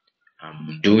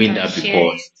I'm doing Can that share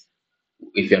because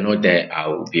it. if you're not there, I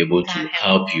will be able to Can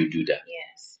help. help you do that.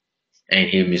 Yes. And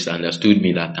he misunderstood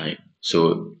me that time.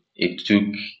 So it took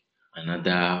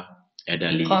another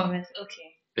elderly Converse.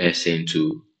 Okay. person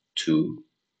to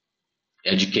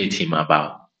educate him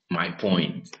about my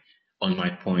point, on my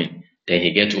point. Then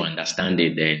he get to understand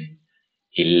it. Then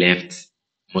he left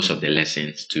most of the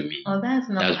lessons to me. Oh, that's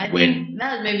not. That's I when think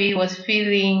that maybe he was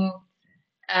feeling.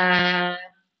 I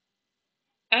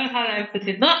don't know how I put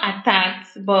it. Not attacked,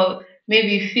 but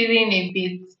maybe feeling a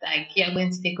bit like you're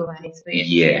going to take over his space.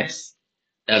 Yeah. yes,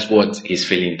 that's what he's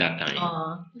feeling that time.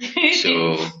 Oh.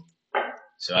 So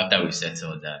so after we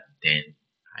settled that, then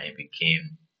I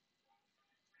became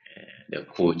the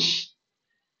coach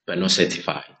but not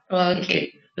certified.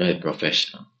 Okay. Not a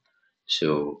professional.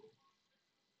 So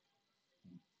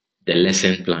the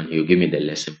lesson plan, he'll give me the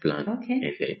lesson plan, Okay.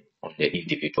 and then on the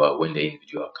individual, when the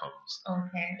individual comes,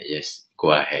 Okay. I just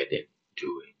go ahead and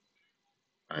do it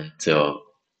until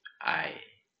I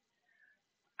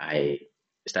I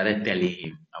started telling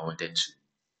him I wanted to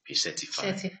be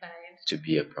certified, to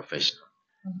be a professional.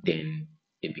 Then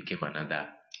it became another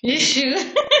issue.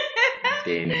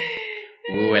 Then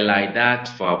we were like that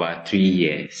for about 3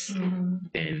 years.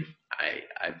 Then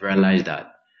I realized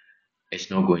that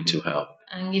it's not going to help.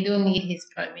 And you don't need his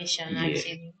permission,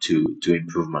 actually. To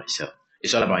improve myself.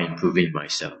 It's all about improving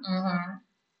myself.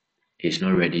 He's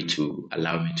not ready to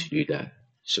allow me to do that.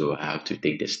 So I have to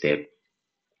take the step.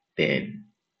 Then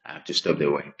I have to stop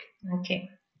the work. Okay.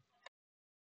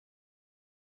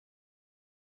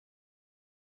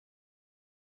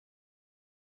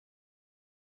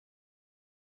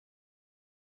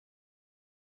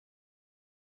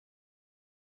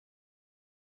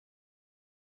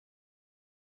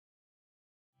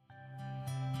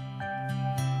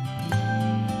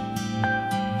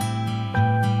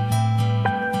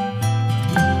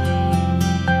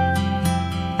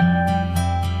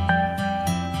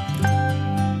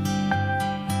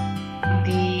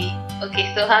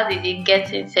 Okay, so how did you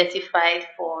get it certified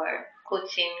for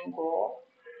coaching goal?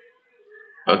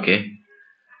 Okay.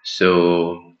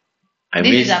 So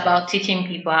this is about teaching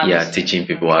people how to swim. teaching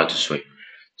people how to swim.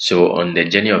 So on the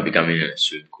journey of becoming a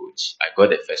swim coach, I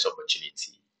got the first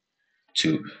opportunity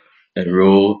to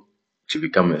enroll to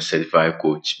become a certified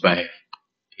coach, but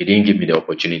he didn't give me the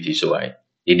opportunity,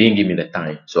 he didn't give me the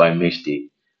time, so I missed it.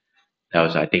 That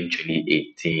was I think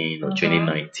 2018 or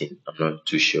 2019. I'm not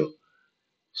too sure.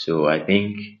 So I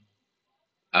think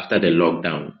after the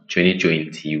lockdown,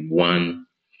 2021,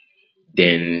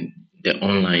 then the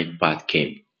online part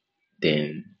came.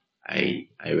 Then I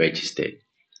registered.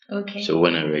 Okay. So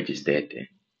when I registered, then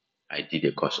I did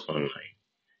a course online,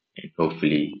 and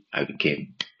hopefully I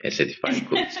became a certified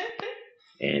coach.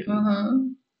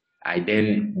 And I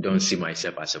then don't see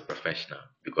myself as a professional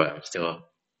because I'm still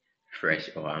fresh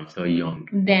or I'm still young.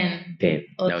 Then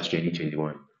That was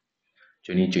 2021.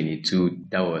 2022,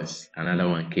 that was another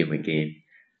one came again.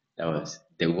 That was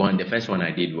the first one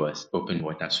I did was open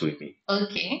water swimming.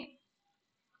 Okay.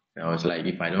 I was like,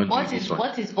 if I don't do this one.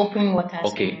 What is open water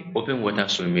Okay, swimming? open water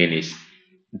swimming is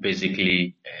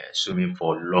basically swimming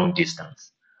for long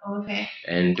distance. Okay.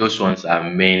 And those ones are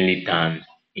mainly done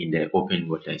in the open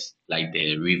waters, like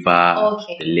the river,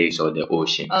 the lakes, or the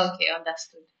oceans. Okay,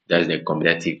 understood. That's the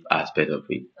competitive aspect of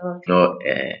it. Okay. Not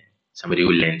somebody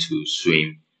who learns to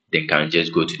swim, then can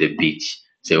just go to the beach.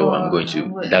 Say, I'm going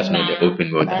to. That's not the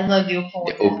open water. That's not the open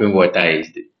water. The open water is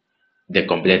the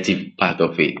competitive part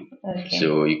of it. Okay.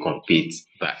 So you compete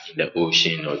back in the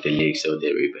ocean or the lakes or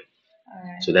the river.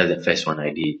 Alright. So that's the first one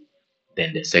I did.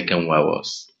 Then the second one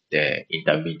was the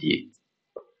intermediate.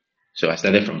 So I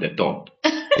started from the top.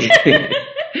 I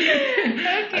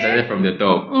started from the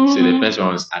top. So the first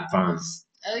one was advanced.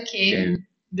 Okay. Then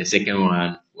the second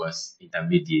one was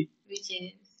intermediate,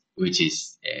 which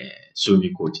is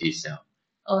swimming coach itself.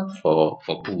 Okay. For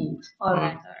pools.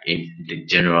 Alright. In the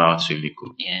general swimming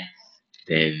coach. Yeah.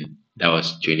 Then that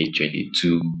was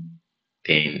 2022.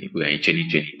 Then we are in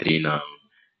 2023 now.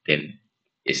 Then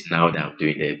it's now that I'm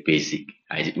doing the basic.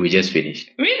 We just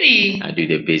finished. Really? I do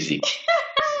the basic.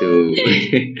 So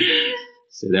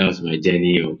so that was my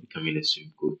journey of becoming a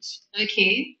swim coach.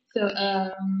 Okay.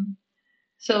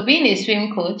 So being a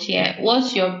swim coach,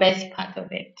 what's your best part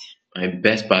of it? My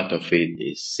best part of it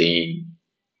is seeing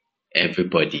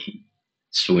everybody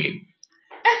swim.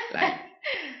 Like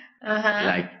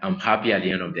like I'm happy at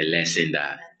the end of the lesson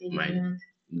that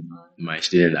my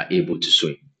students are able to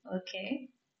swim. Okay.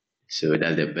 So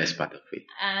that's the best part of it.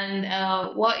 And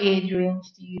what age range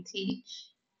do you teach?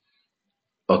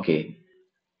 Okay.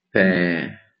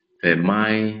 Per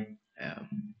my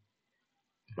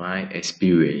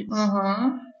experience,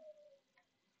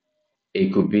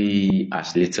 it could be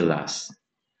as little as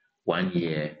 1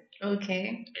 year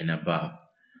Okay. and above.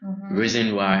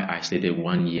 Reason why I stated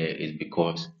 1 year is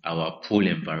because our pool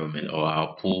environment or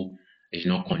our pool is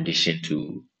not conditioned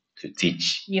to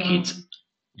teach kids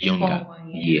younger.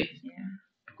 Yeah.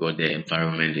 Because the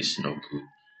environment is not good.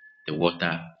 The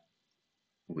water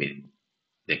with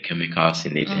the chemicals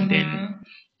in it, and then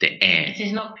the air. It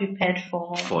is not prepared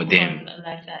for them.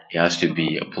 Like that. It has to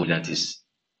be a pool that is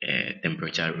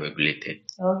temperature regulated.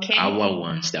 Okay. Our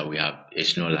ones that we have,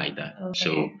 it's not like that. Okay.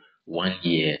 So 1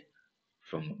 year,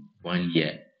 from 1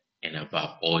 year and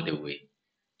above, all the way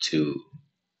to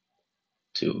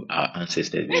our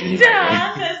ancestors.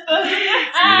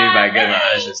 Even if I get my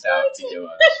answers, I'll teach you.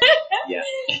 Yeah.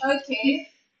 Okay.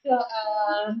 So,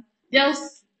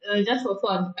 just for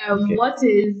fun, Okay. what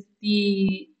is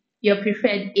your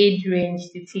preferred age range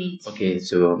to teach? Okay,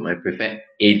 so my preferred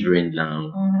age range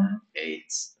now, Mhm.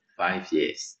 it's 5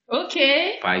 years.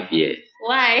 Okay. 5 years.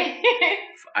 Why?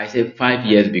 I say 5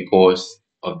 years because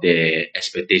of the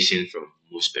expectation from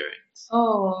most parents.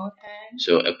 Oh, okay.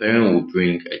 So a parent will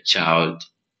bring a child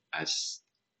as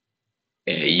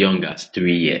young as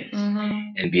 3 years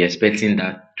Mm-hmm. and be expecting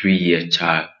that 3 year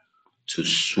child to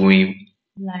swim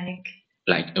Like,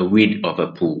 like a width of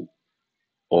a pool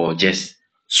or just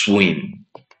swim.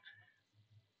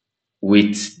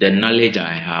 With the knowledge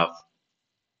I have,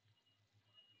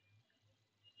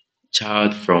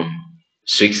 child from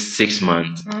six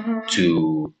months mm-hmm.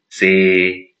 to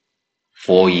say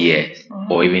 4 years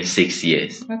Mm-hmm. or even 6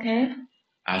 years Okay.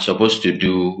 are supposed to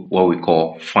do what we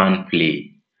call fun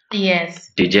play.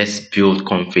 Yes. They just build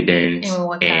confidence In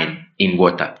water. and in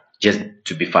water, just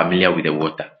to be familiar with the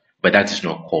water. But that is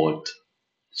not called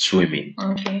swimming.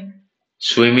 Okay.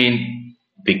 Swimming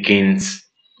begins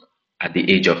at the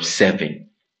age of 7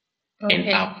 and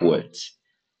Okay. upwards.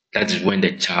 That is when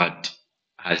the child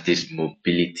has this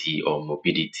mobility or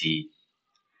mobility.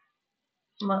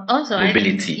 Also, I think,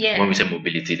 Mobility. yeah. When we say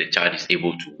mobility, the child is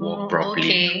able to walk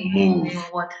properly, okay. move. In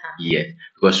water. Yeah,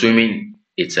 because swimming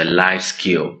it's a life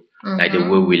skill, like the Mm-hmm.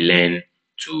 way we learn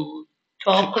to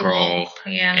Talk, crawl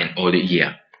yeah. and all the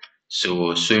yeah.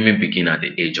 So swimming begin at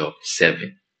the age of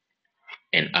 7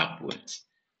 and upwards,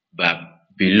 but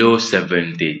below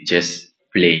 7 they just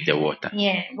play in the water.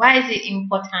 Yeah. Why is it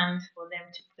important for them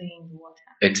to play in the water?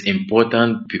 It's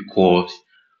important because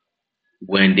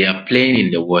when they are playing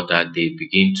in the water, they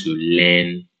begin to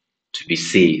learn to be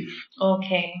safe.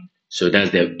 Okay. So that's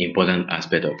the important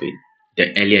aspect of it.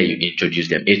 The earlier you introduce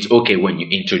them, it's okay when you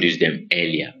introduce them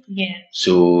earlier. Yeah.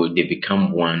 So they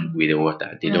become one with the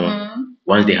water. They don't, Mm-hmm.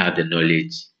 once they have the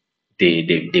knowledge, they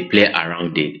play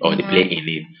around it or they play in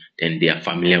it, then they are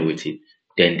familiar with it.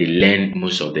 Then they learn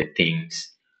most of the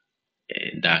things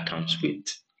that comes with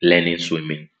learning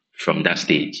swimming from that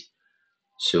stage.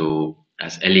 So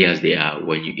as early as they are,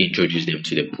 when you introduce them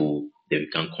to the pool, they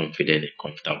become confident and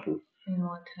comfortable In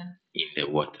water. in the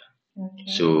water.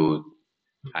 Okay. So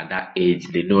at that age,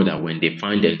 they know that when they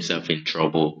find themselves in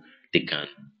trouble, they can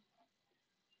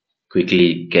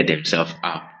quickly get themselves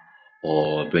up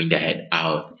or bring their head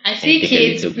out. I see and take a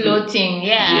kids little floating.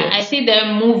 Yeah, I Yes. see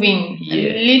them moving,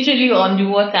 Yes. literally on the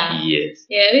water. Yes.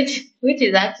 Yeah, which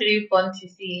is actually fun to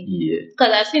see. Yes.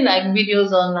 Because I've seen like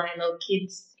videos online of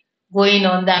kids going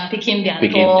under, picking their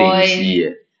Picking toys. things. Yeah.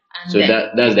 And So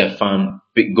that's the fun.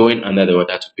 Going under the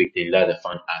water to pick things. That's the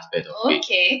fun aspect of it.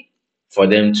 okay. For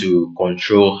them to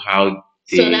control how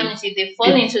they. So that means if they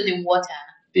fall into the water,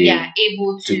 they are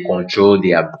able to control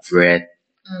their breath.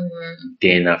 Mm-hmm.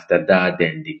 Then after that,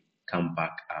 then they come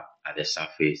back up at the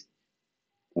surface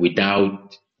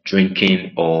without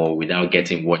drinking or without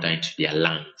getting water into their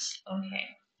lungs. Okay.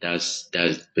 That's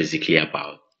basically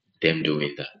about them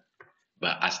doing that.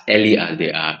 But as early as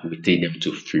they are, we take them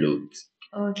to float.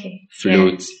 Okay.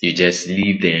 Float, Yes. you just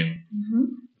leave them, Mm-hmm.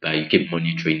 but you keep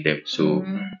monitoring them. So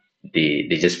they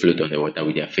just float on the water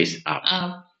with their face up.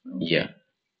 Yeah,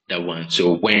 that one.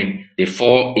 So when they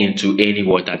fall into any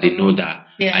water, they know that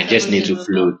I just need to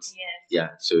float. Yes. Yeah,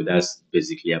 so that's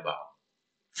basically about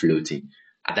floating.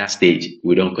 At that stage,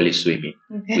 we don't call it swimming.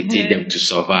 We teach them to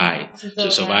survive. So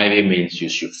surviving means you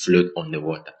should float on the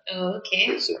water.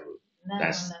 Okay. So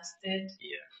That's understood.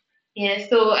 Yeah. Yeah.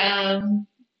 So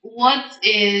what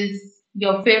is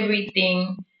your favorite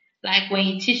thing? Like when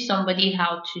you teach somebody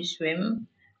how to swim,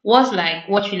 what's like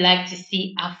what you like to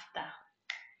see after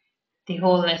the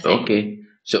whole lesson? Okay.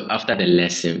 So after the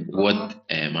lesson, what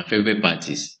my favorite part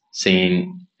is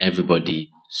seeing everybody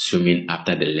swimming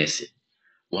after the lesson.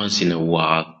 Once in a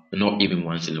while, not even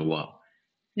once in a while.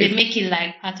 They make it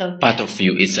like part of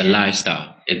you. It's a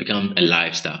lifestyle. It becomes a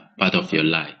lifestyle, part of your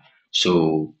life.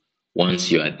 So once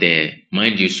you are there,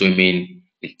 mind you, swimming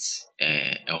it's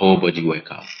a whole body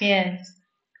workout. Yes.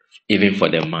 Even for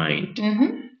the mind.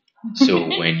 Mm-hmm. So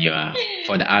when you are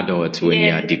for the adults, when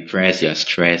you are depressed, you're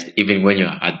stressed, even when you're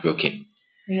heartbroken.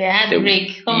 Yeah,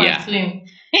 heartbreak. Come and swim.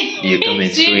 You come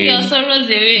and swim. Your sorrows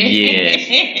away.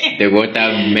 Yes. The water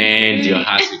mends your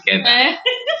heart together.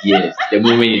 Yes. The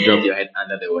moment you drop your head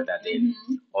under the water, then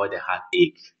all the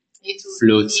heartache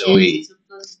floats away.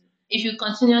 If you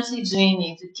continuously doing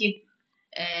it to keep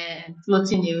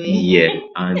floating away. Yeah,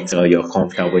 until you're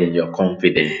comfortable and you're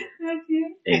confident. Okay.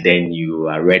 And then you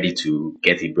are ready to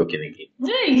get it broken again.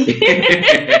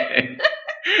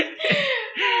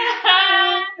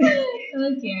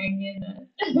 Okay, I get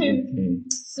that.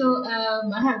 So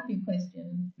I have a few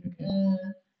questions.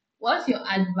 What's your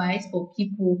advice for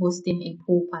people hosting a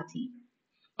pool party?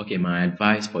 Okay, my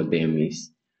advice for them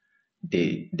is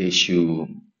they should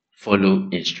follow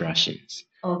instructions.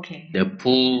 Okay. The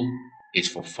pool is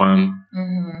for fun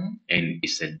Mm-hmm. and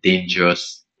it's a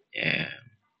dangerous uh,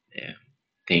 uh,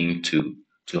 thing to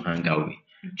hang out with.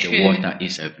 The True. water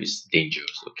itself is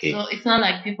dangerous. Okay. So it's not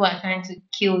like people are trying to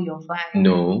kill your vibe.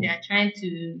 No. They are trying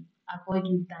to avoid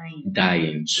you dying.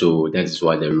 Dying. So that is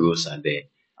why the rules are there.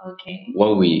 Okay.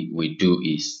 What we do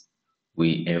is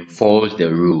we enforce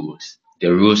the rules.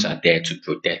 The rules are there to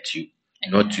protect you,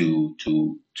 not to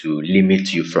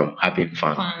limit you from having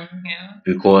fun. Yeah.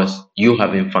 Because you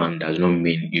having fun does not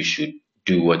mean you should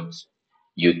do what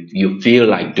you feel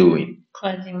like doing.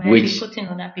 Because you might Which be putting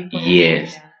other people in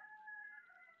yes, danger.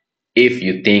 if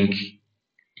you think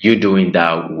you doing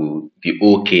that will be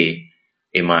okay,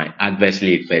 it might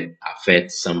adversely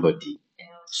affect somebody.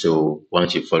 So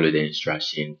once you follow the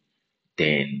instruction,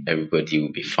 then everybody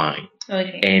will be fine.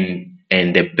 Okay.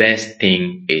 And the best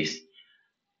thing is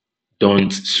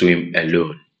don't swim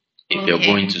alone. If you're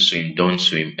going to swim, don't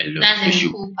swim alone. That's You in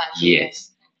should pool party.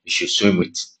 yes, you should swim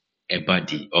with a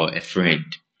buddy or a friend.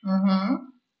 Mm-hmm.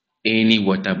 Any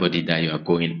water body that you are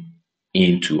going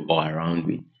into or around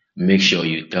with, make sure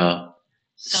you tell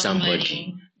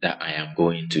somebody that I am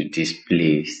going to this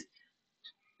place.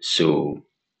 So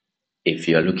if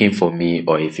you're looking for me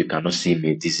or if you cannot see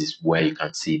me, this is where you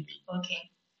can see me. Okay.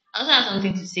 I also have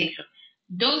something to say.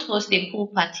 Don't host a pool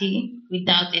party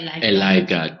without a lifeguard. A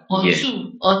lifeguard, Or yes.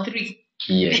 2 or 3.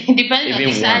 Yes. Depending on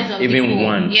the size one, of the even pool.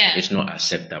 one Yeah. is not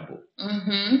acceptable.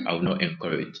 Mm-hmm. I will not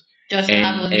encourage. Just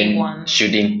have only one.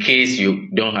 Should in case you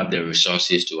don't have the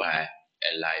resources to hire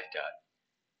a lifeguard,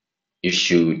 you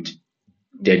should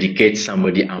dedicate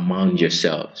somebody among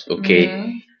yourselves, okay?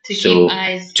 Mm-hmm.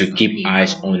 To keep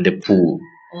eyes on the pool.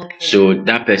 Okay. So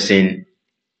that person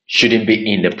shouldn't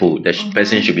be in the pool. The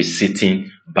person should be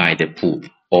sitting by the pool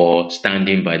or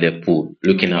standing by the pool,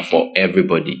 looking out for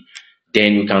everybody.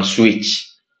 Then you can switch.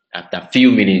 After a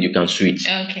few minutes, you can switch.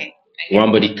 Okay.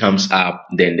 One body comes up,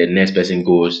 then the next person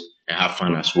goes and have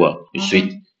fun as well. You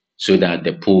switch so that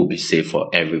the pool will be safe for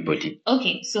everybody.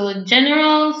 Okay, so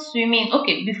general swimming.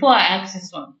 Okay, before I ask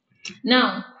this one,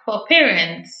 now for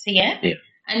parents, yeah.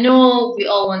 I know we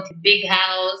all want a big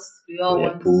house. We all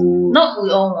want pool. Not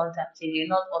we all want actually,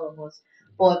 not all of us,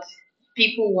 but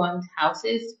people want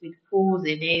houses with pools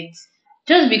in it.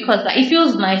 Just because like, it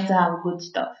feels nice to have good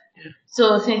stuff.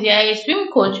 So since you're a swim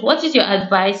coach, what is your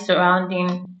advice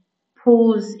surrounding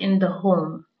pools in the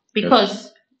home?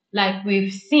 Because like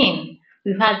we've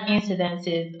had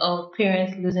incidences of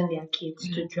parents losing their kids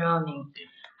to drowning.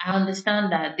 I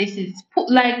understand that this is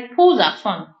like pools are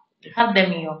fun. Have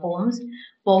them in your homes,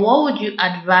 but what would you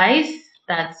advise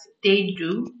that they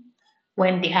do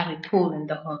when they have a pool in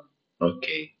the home?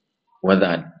 Okay. What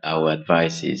our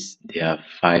advice is there are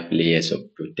 5 layers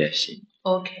of protection.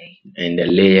 Okay. And the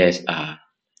layers are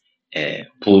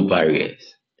pool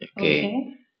barriers.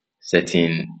 Okay.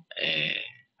 Setting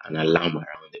an alarm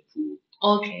around the pool.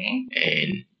 Okay.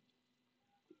 And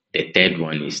the third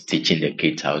one is teaching the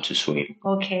kids how to swim.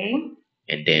 Okay.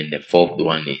 And then the fourth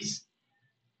one is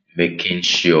making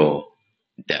sure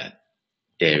that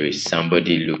there is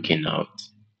somebody looking out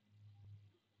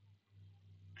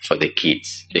for the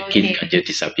kids. The kids can just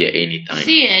disappear anytime.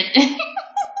 See it?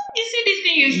 You see this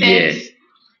thing you said? Yes.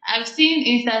 I've seen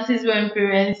instances when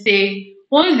parents say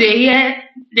once they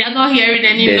are not hearing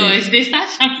any noise, they start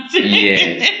shouting.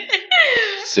 Yes.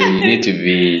 So you need to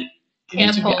be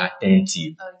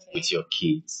attentive with your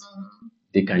kids.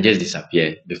 They can just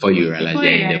disappear before you realize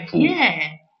they're in the pool.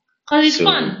 Yeah. Because it's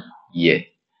fun. Yeah.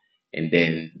 And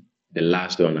then the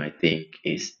last one I think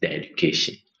is the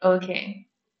education. Okay.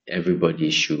 Everybody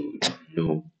should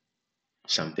know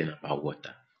something about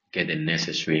water. Get the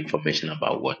necessary information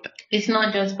about water. It's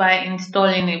not just by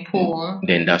installing a pool.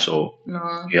 Then that's all.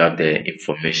 No. You have the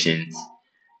information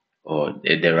or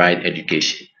the right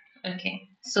education. Okay.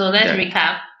 So let's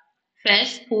recap.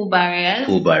 First, pool barriers.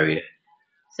 Pool barrier.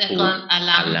 Second,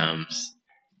 alarms.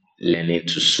 Learning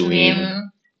to swim.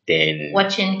 Then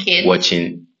watching kids.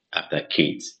 Watching after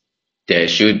kids. There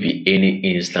should be any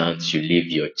instance you leave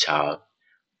your child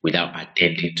without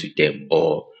attending to them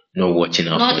or not watching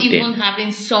out for them. Not even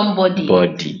having somebody. We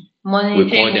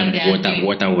call them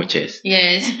water watchers.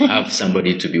 Yes. Have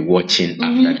somebody to be watching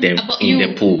after them in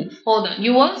the pool. Hold on.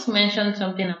 You once mentioned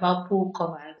something about pool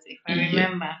covers, if I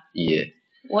remember. Yeah.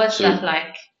 What's that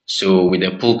like? So with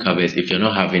the pool covers, if you're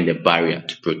not having the barrier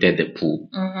to protect the pool,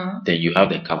 then you have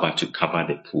the cover to cover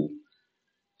the pool.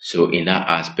 So in that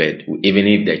aspect, even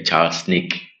if the child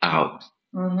sneak out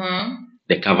Mm-hmm.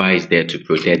 The cover is there to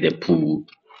protect the pool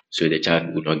so the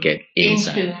child will not get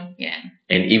inside. Yeah.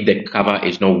 And if the cover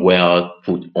is not well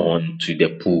put on to the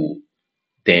pool,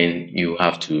 then you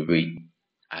have to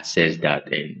reassess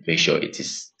that and make sure it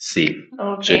is safe.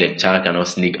 Okay. So the child cannot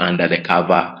sneak under the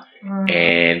cover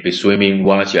and be swimming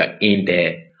whilst you are in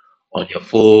there on your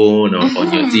phone or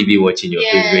on your TV watching your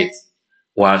favorite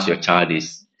whilst your child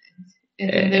is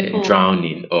in the pool.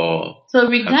 drowning or. So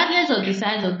regardless of the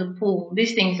size of the pool,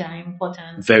 these things are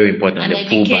important. Very important. And the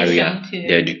pool barrier, too.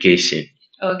 the education.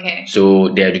 Okay. So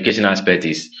the education aspect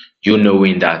is you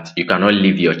knowing that you cannot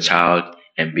leave your child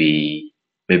and be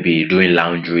maybe doing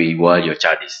laundry while your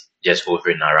child is just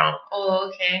hovering around. Oh,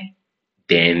 okay.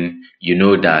 Then you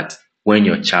know that when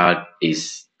your child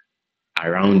is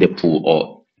around the pool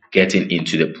or getting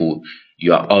into the pool,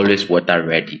 you are always water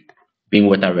ready. Being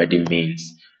water ready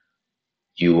means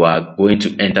you are going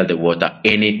to enter the water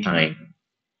anytime.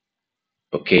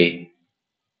 Okay.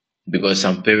 Because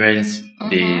some parents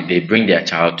they bring their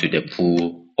child to the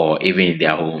pool or even in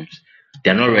their homes,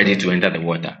 they're not ready to enter the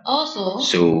water. Also,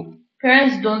 So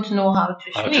parents don't know how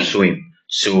to swim.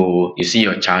 So you see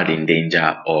your child in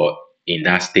danger or in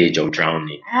that stage of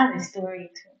drowning. I have a story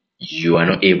too. You are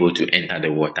not able to enter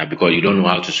the water because you don't know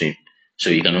how to swim. So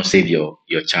you cannot save your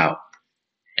child.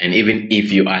 And even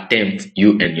if you attempt,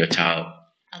 you and your child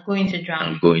are going to drown.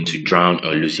 I'm going to drown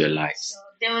or lose your life. So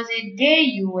there was a day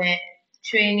you were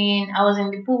training. I was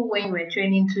in the pool when you were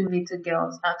training two little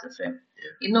girls how to swim. Yeah.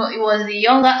 You know, it was the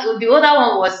older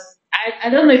one was I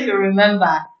don't know if you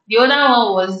remember. The older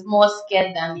one was more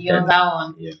scared than the younger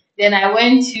one. Yeah. Then I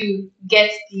went to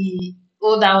get the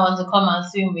older one to come and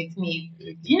swim with me.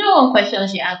 Okay. You know one question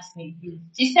she asked me?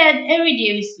 She said every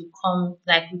day we used to come,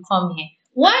 like we come here.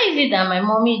 Why is it that my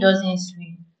mommy doesn't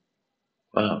swim?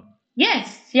 Wow.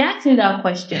 Yes, she asked me that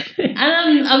question.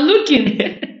 And I'm looking.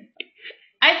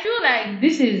 I feel like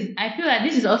this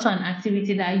is also an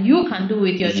activity that you can do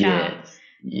with your child.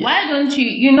 Yes. Why don't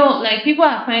you like people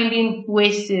are finding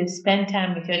ways to spend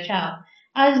time with your child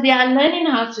as they are learning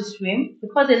how to swim,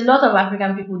 because a lot of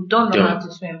African people don't know how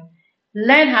to swim.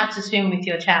 Learn how to swim with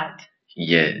your child.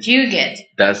 Yes. Do you get?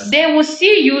 They will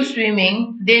see you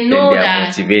swimming, they know that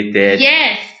motivated.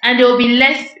 Yes, and they will be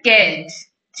less scared.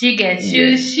 She gets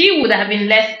she would have been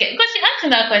less scared because she asked me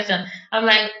that question. I'm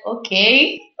like,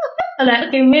 okay. I'm like,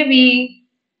 okay, maybe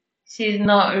she's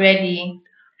not ready.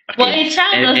 Okay. But a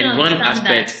child doesn't and one understand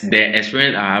aspect, the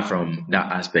experience I have from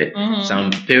that aspect,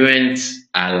 some parents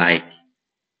are like,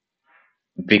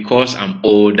 because I'm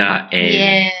older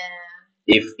and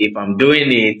if I'm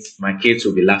doing it, my kids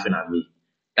will be laughing at me.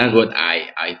 That's what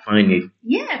I find it.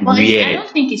 Yeah, but weird. I don't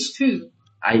think it's true.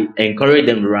 I encourage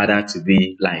them rather to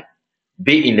be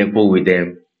in the pool with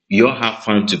them. You all have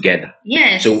fun together.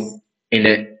 Yes. So in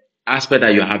the aspect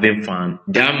that you're having fun,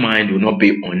 their mind will not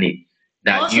be on it.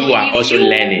 That also, you are also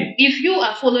learning. If you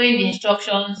are following the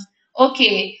instructions,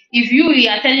 okay. If you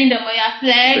are telling them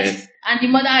flex and the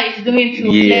mother is doing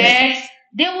to flex,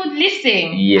 they would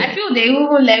listen. Yeah. I feel they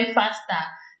will learn faster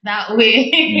that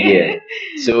way. Yeah.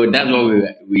 So that's what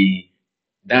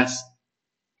that's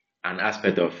an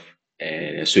aspect of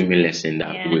a swimming lesson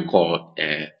that we call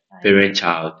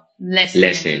parent-child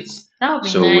lessons. So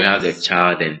nice. We have the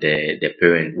child and the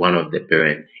parent, one of the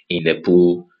parent in the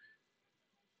pool.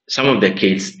 Some of the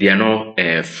kids, they are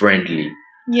not friendly.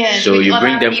 Yes. So you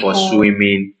bring them for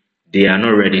swimming, they are not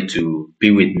ready to be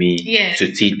with me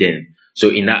to teach them. So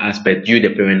in that aspect, you,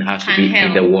 the parent, has to be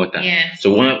in the water. Yes.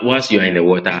 So once you're in the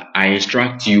water, I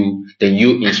instruct you, then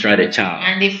you instruct the child.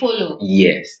 And they follow.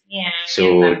 Yes. Yeah.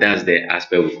 So that's the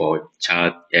aspect we call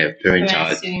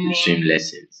parent-child swim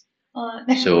lessons.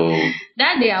 So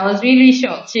that day I was really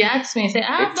shocked. She asked me, said,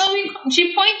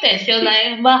 she pointed. She was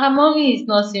like, but her mommy is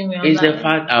not swimming. It's the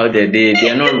fact out there, they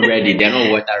are not ready, they're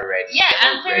not water ready. Yeah,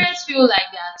 and parents feel like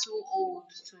they are too old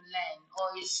to learn,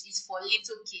 or it's for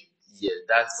little kids. Yes,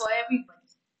 that's for everybody.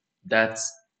 That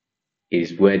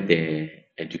is where the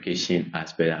education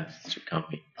aspect has to come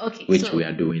in. Okay. Which we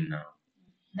are doing now.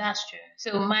 That's true.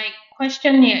 So my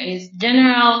question here is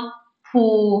general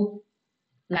pool,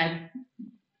 like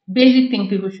basic thing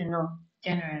people should know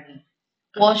generally.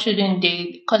 What shouldn't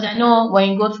they? Because I know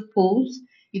when you go to pools,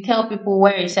 you tell people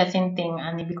wear a certain thing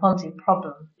and it becomes a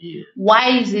problem. Yeah.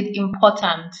 Why is it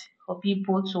important for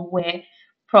people to wear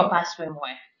proper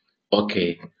swimwear?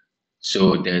 Okay,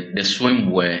 so the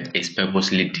swimwear is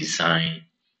purposely designed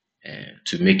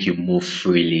to make you move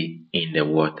freely in the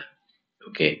water.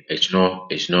 Okay, it's not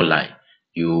like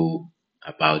you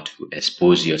about to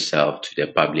expose yourself to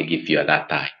the public if you are that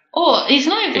type. Oh, it's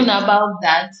not even about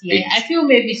that. Yeah, I feel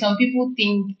maybe some people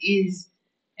think is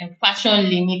fashion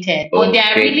limited, but they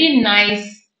are really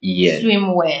nice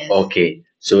swimwears. Okay,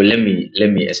 so let me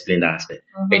explain that aspect.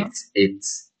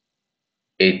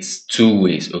 It's two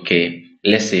ways. Okay,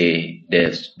 let's say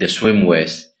the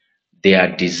swimwears, they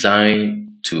are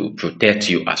designed to protect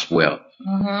you as well.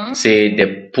 Say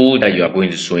the pool that you are going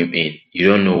to swim in, you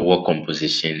don't know what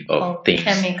composition of things,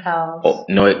 chemicals, or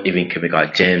not even chemical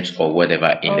germs or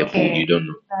whatever in the pool. You don't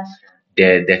know. That's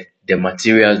true. The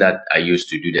materials that are used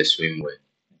to do the swimwear,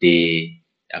 they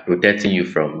are protecting you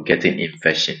from getting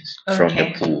infections from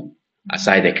the pool.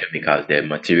 Aside the chemicals, the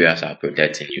materials are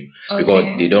protecting you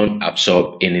because they don't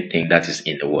absorb anything that is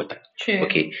in the water. True.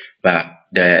 Okay, but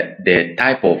the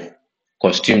type of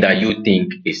costume that you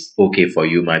think is okay for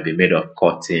you might be made of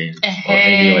cotton or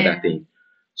any other thing.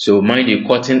 So mind you,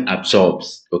 cotton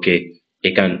absorbs. Okay,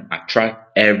 it can attract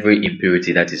every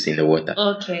impurity that is in the water.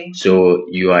 Okay. So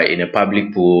you are in a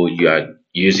public pool, you are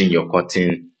using your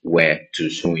cotton wear to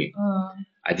swim.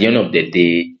 At the end of the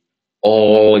day,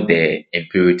 all the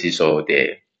impurities or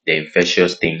the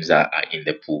infectious things that are in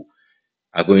the pool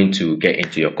are going to get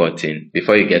into your cotton.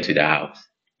 Before you get to the house,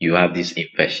 you have this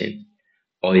infection,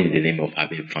 all in the name of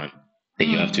having fun. Then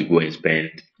you have to go and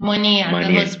spend money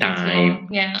and time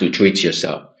to treat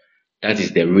yourself. That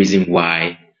is the reason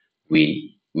why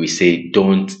we say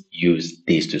don't use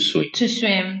this to swim. To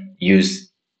swim.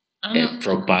 Use a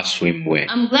proper swimwear.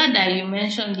 I'm glad that you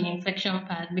mentioned the infection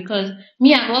part because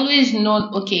me, I've always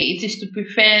known, okay, it is to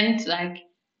prevent like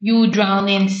you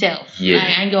drowning self.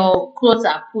 And your clothes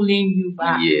are pulling you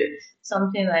back. Yes.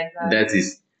 Something like that.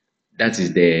 That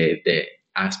is the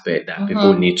aspect that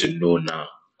people need to know now.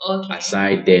 Okay.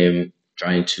 Aside them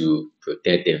trying to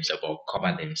protect themselves or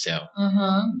cover themselves,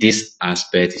 this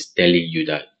aspect is telling you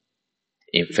that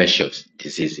infectious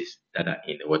diseases that are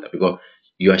in the water because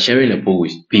you are sharing a pool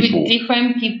with people. With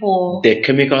different people. The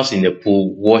chemicals in the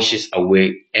pool washes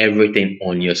away everything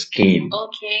on your skin.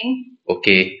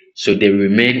 Okay. So they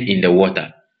remain in the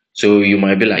water. So you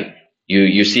might be like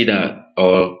you see that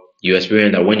or you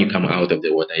experience that when you come out of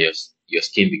the water, your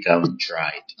skin becomes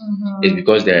dried. It's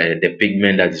because the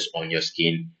pigment that is on your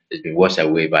skin has been washed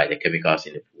away by the chemicals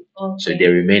in the pool. So they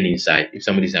remain inside. If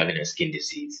somebody's having a skin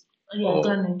disease, you're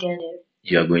gonna get it.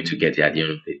 You are going to get it at the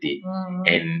end of the day.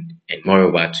 And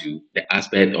moreover to the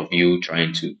aspect of you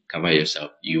trying to cover yourself,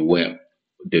 you wear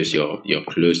those your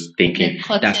clothes thinking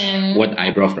that's what I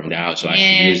brought from the house, so I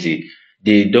should use it.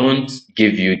 They don't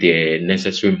give you the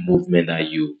necessary movement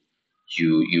that you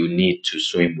need to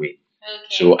swim with.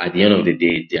 So at the end of the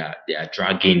day, they are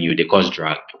dragging you, they cause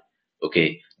drag.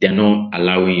 Okay. They're not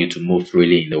allowing you to move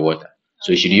freely in the water.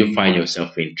 So should you find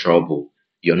yourself in trouble,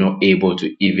 you're not able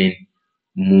to even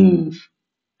move.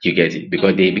 You get it?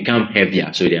 Because they become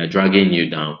heavier, so they are dragging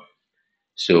you down.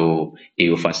 So it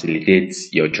will facilitate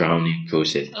your drowning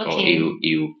process, or it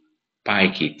will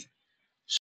pike it.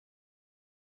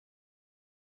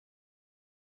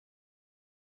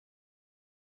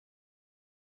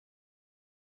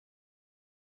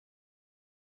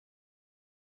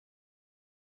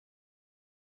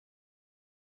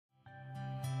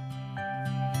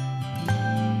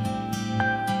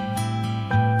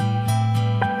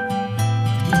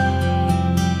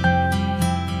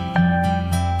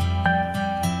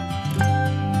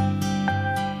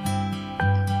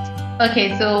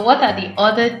 Okay, so what are the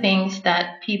other things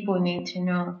that people need to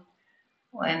know?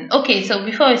 So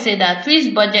before we say that,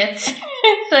 please budget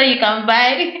so you can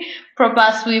buy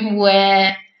proper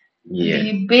swimwear.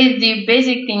 The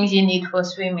basic things you need for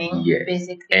swimming.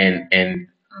 Basically. And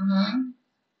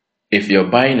if you're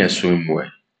buying a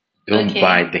swimwear, don't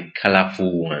buy the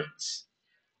colorful ones.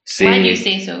 Why do you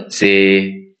say so?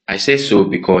 I say so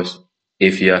because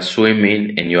if you are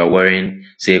swimming and you are wearing,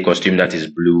 say, a costume that is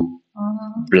blue,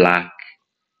 black,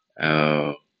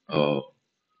 or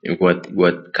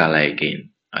what color again?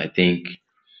 I think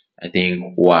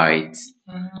white.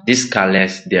 These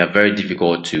colors, they are very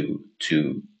difficult to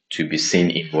be seen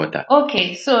in water.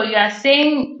 Okay, so you are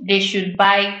saying they should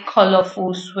buy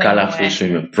colorful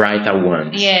swimwear. Brighter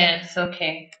ones. Yes,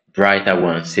 okay. Brighter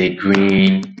ones, say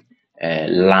green,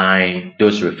 lime,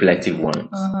 those reflective ones.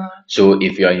 So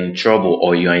if you are in trouble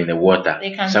or you are in the water,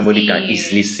 somebody can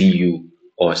easily see you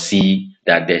or see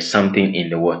that there's something in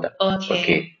the water.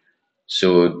 Okay.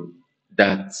 So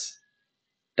that's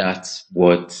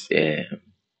what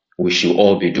we should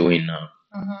all be doing now.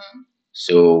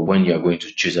 So when you are going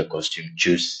to choose a costume,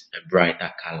 choose a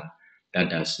brighter color that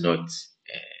does not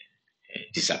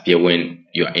disappear when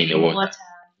you are in the water.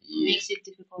 Makes it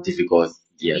difficult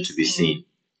to be seen,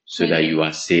 so that you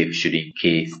are safe should in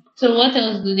case. So what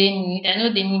else do they need? I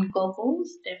know they need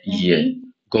goggles, definitely.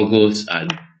 Goggles are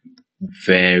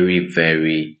very,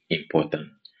 very important.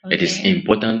 It is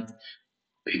important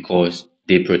because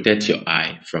they protect your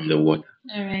eye from the water.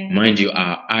 All right. Mind you,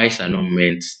 our eyes are not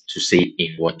meant to stay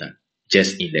in water,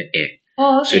 just in the air.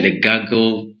 Oh, So okay. the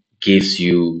goggle gives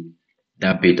you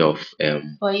that bit of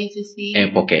For you to see.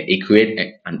 air pocket. It creates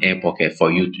an air pocket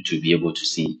for you to be able to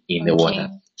see in the water.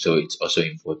 Okay. So it's also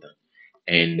important.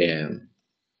 And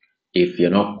if you're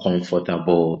not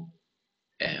comfortable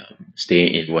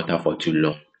staying in water for too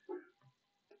long,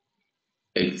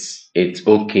 it's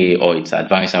okay or it's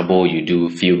advisable you do a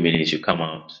few minutes, you come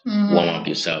out, warm up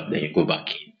yourself, then you go back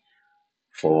in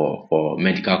for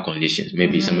medical conditions.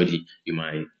 Maybe somebody you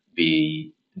might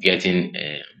be getting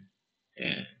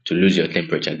to lose your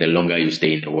temperature the longer you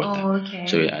stay in the water. Oh, okay.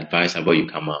 So it's advisable you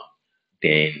come out,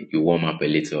 then you warm up a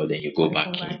little, then you go back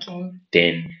in.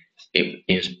 Then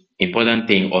important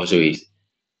thing also is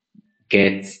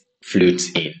get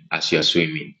fluids in as you're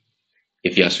swimming.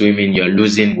 If you're swimming, you're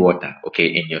losing water, okay,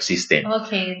 in your system.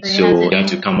 Okay. So you have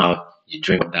to come out, you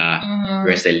drink water,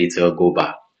 rest a little, go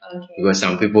back. Okay. Because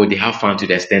some people they have fun to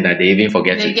the extent that they even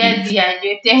forget to get eat.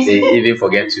 dehydrated. They even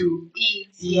forget to eat.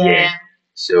 Yeah.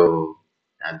 So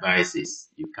the advice is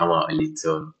you come out a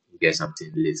little, you get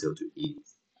something little to eat,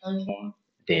 Okay.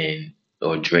 then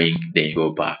or drink, then you go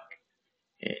back.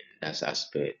 And that's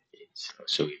aspect it's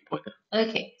also important.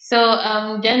 Okay.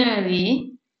 So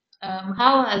generally,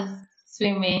 how has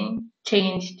swimming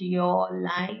changed your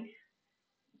life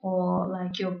or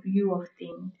like your view of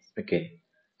things? Okay.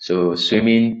 So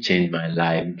swimming changed my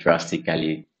life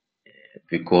drastically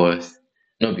because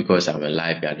not because I'm a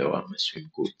lifeguard or I'm a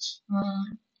swim coach.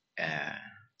 Uh,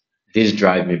 this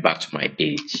drive me back to my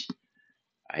age.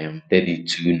 I am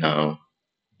 32 now.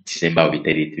 December will be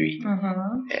 33.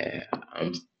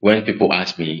 When people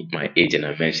ask me my age and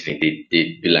I mention it,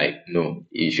 they be like, "No,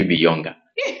 you should be younger."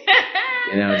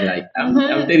 And I was like, "I'm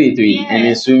 33," and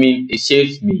then swimming it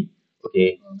shapes me.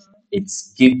 Okay,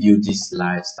 it's give you this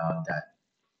lifestyle that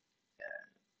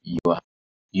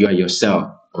you are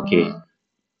yourself. Okay,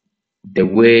 the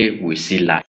way we see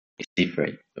life is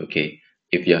different. Okay,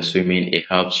 if you're swimming, it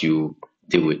helps you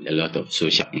deal with a lot of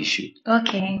social issues.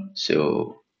 Okay.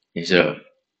 So instead of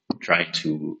trying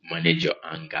to manage your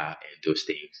anger and those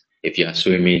things, if you're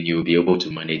swimming, you'll be able to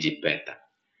manage it better.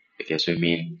 If you're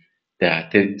swimming, there are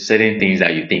certain things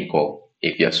that you think of.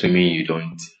 If you're swimming,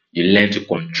 you learn to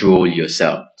control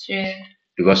yourself. True.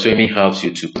 Because swimming helps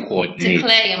you to coordinate. To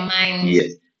clear your mind.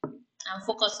 Yes. And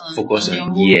focus Focus on your on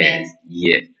movement.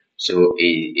 yes. So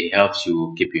it helps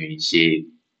you keep you in shape,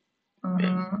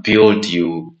 build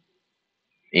you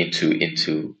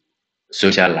into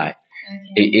social life.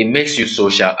 Okay. It makes you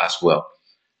social as well.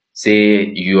 Say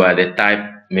you are the type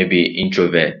maybe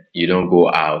introvert, you don't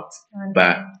go out,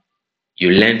 but you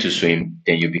learn to swim,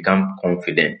 then you become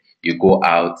confident. You go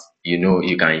out, you know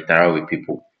you can interact with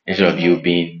people instead of you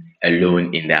being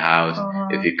alone in the house.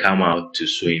 If you come out to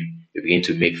swim, you begin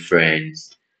to make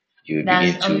friends. You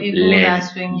begin to learn.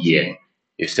 Yeah,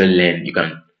 you still learn. You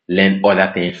can learn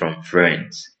other things from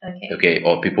friends. Okay,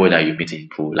 or people that you meet in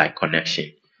pool, like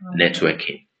connection,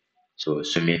 networking. So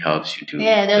swimming helps you do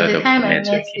Yeah, there a was lot a of time I met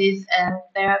networking. this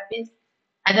therapist.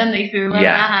 I don't know if you remember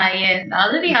her. Yes, I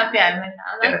was really happy I met her.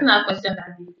 I was asking her a question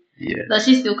that day. Yeah. Does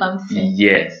she still come to swim?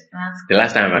 Yes. The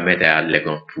last time I met her at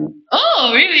Legon Pool.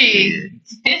 Oh, really?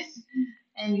 Yeah.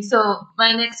 And so,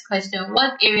 my next question: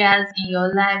 what areas in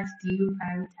your life do you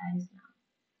prioritize now?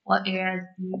 What areas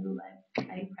do you like?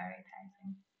 Are you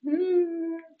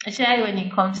prioritizing? Especially when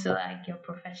it comes to like your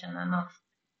profession and all.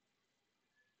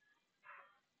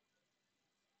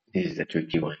 This is a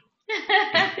tricky one.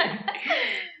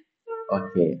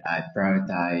 Okay, I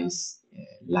prioritize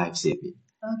life saving.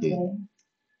 Okay.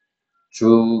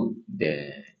 Through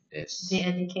The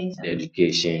education.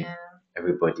 education,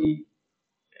 everybody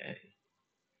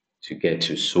to get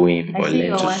to swim I or see learn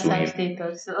your to WhatsApp swim.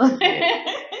 status. So.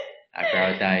 I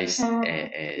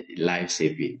prioritize life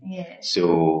saving. Yeah.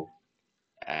 So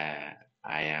I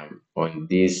am on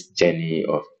this journey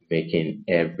of making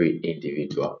every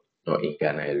individual, not in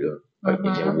Ghana alone, but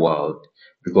in the world.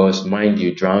 Because mind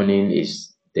you, drowning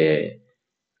is the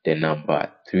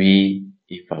number three,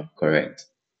 if I'm correct.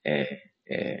 Uh,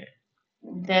 uh,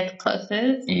 Death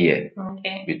causes? yeah,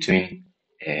 Okay. between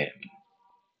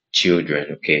children,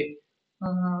 okay,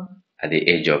 at the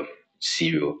age of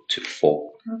 0 to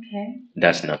 4. Okay.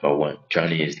 That's number one.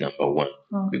 Drowning is number one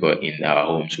because in our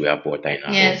homes we have water in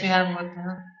our Yes, homes. we have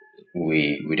water.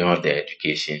 We don't have the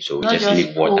education, so we Not just just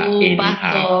leave water pool,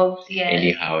 anyhow, bathtubs, yes.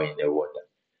 anyhow in the water,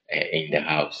 in the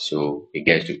house. So it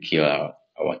gets to kill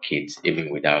our kids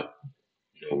even without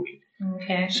knowing.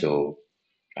 Okay. So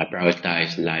I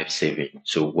prioritize life saving.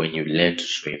 So when you learn to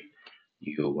swim,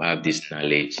 you have this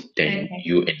knowledge, then Okay.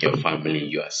 you and your family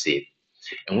you are safe.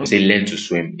 And once they learn to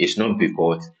swim, it's not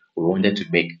because we wanted to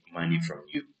make money from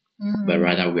you, but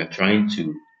rather we are trying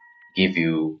to give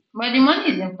you. But the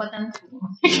money is important too.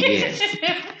 Yes.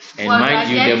 And But mind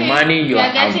you, the money you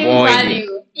are getting avoiding,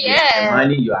 value. yes, the Yeah.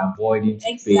 money you are avoiding to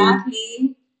pay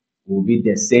Exactly. will be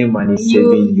the same money You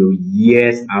saving you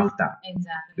years after.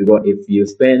 exactly. Because if you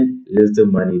spend little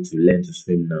money to learn to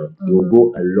swim now, it will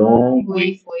go a long way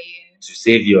Wait for you. to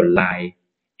save your life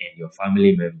and your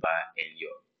family member and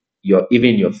your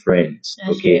even your friends.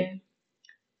 Okay.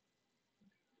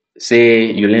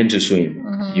 Say you learn to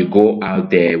swim, you go out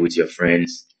there with your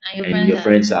friends, and your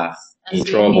friends are in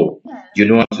trouble. Yeah. You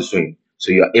know how to swim,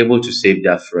 so you are able to save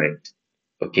that friend.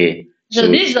 Okay, So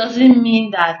this doesn't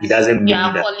mean that it doesn't you mean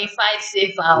are that qualified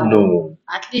safer. no,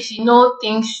 At least you know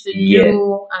things to yes,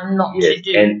 do and not yes, to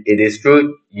do. and it is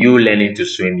true. You learning to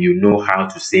swim, you know how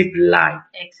to save life.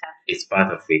 Exactly. It's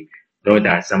part of it. Not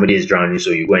that somebody is drowning, so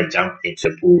you go and jump into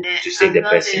the pool to save the I'm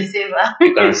not person. saying safer.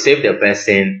 You can save the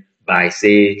person by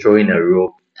say throwing a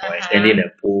rope or extending a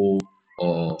pole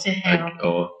or To help.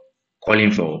 or calling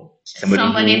for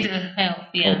Somebody who, to help, or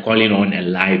yeah. calling on a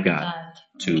lifeguard God.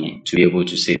 to Okay. to be able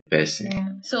to save the person. Yeah.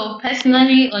 So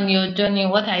personally, on your journey,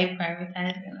 what are you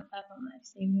prioritizing apart from life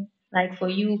saving? Like for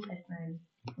you personally,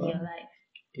 in your life.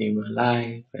 In my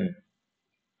life,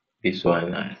 this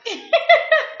one,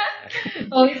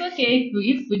 Oh, it's okay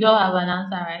if we don't have an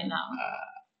answer right now.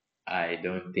 I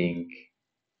don't think.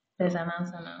 There's an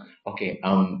answer now. Okay,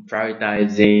 I'm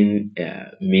prioritizing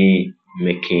me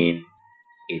making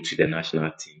it to the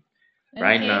national team.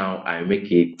 Right Okay. now, I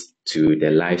make it to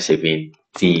the life saving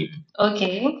team.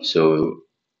 Okay. So,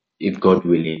 if God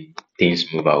willing,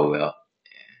 things move out well.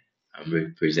 I'm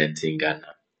representing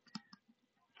Ghana.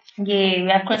 Yeah, we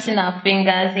are crossing our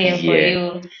fingers here for Yeah,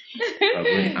 you.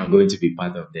 I'm going to be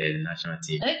part of the national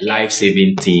team, Okay. life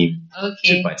saving team, to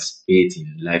Okay. participate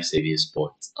in life saving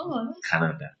sports Oh, in that's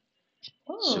Canada.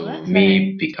 oh, So, that's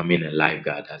me nice. becoming a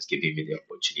lifeguard has given me the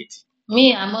opportunity.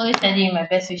 Me, I'm always sending you my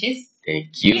best wishes.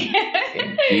 Thank you.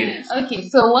 Thank you. Okay,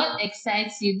 so what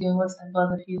excites you the most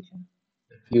about the future?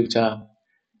 The future.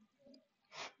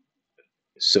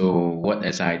 So what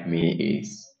excites me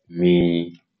is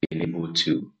me being able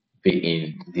to be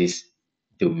in this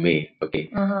domain. Okay,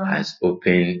 has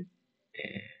opened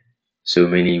so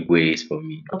many ways for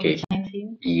me. Okay,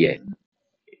 Opportunity. yeah.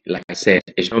 Like I said,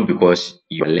 it's not because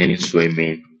you are learning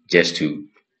swimming just to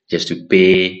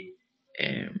pay.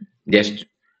 Just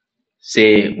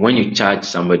say when you charge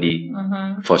somebody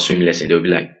for swim lesson, they'll be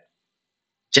like,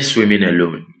 just swimming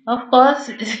alone. Of course.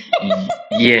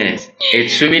 Yes,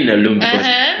 it's swimming alone because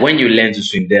when you learn to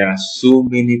swim, there are so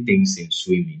many things in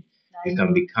swimming. You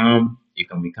can become a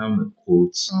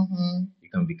coach. You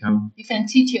can become You can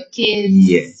teach your kids.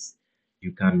 yes.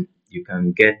 You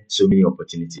can get so many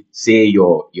opportunities. Say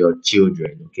your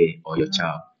children, okay, or your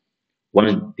child.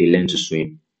 Once they learn to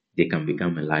swim, they can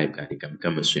become a lifeguard. They can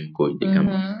become a swim coach. They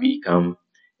can become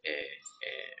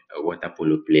a water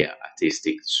polo player,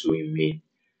 artistic swimming.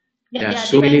 Yeah, There are there are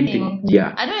so many different things. things.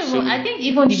 Yeah, I don't so even. I think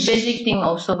even the basic thing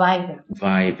of surviving.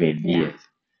 vibing. Yeah. Yes.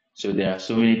 So there are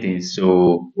so many things.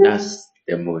 So that's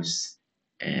uh,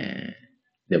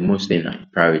 the most thing I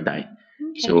prioritize.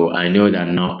 So I know that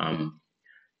now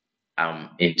I'm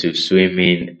into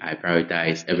swimming. I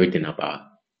prioritize everything about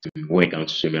swimming. When it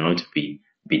comes to swimming, I want to be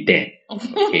there.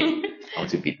 Okay, I want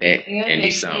to be there You want and to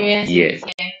the sound. experience Yes,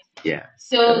 it. Yeah. yeah.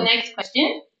 So So next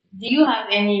question: do you have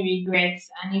any regrets?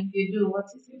 And if you do, what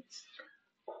is it?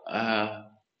 uh,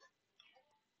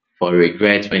 for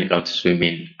regrets when it comes to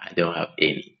swimming, I don't have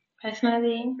any.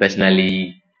 Personally.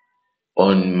 Personally,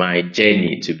 on my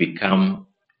journey to become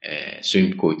a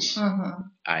swim coach,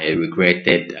 I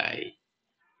regretted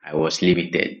I was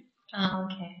limited. Ah,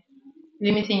 okay.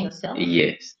 Limiting yourself.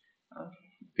 Yes, Okay.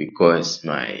 because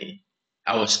I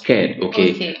was scared.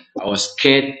 Okay, Okay. I was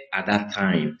scared at that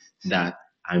time that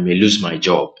I may lose my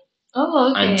job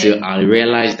Oh, okay. until I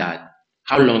realized that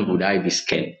how long would I be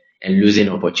scared and losing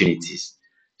opportunities?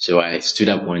 So I stood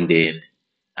up one day and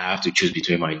I have to choose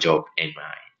between my job and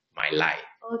my life.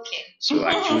 Okay. So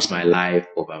I chose my life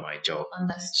over my job.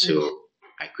 Understood. So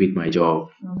I quit my job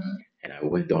and I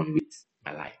went on with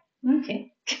my life.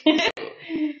 Okay.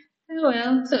 Oh,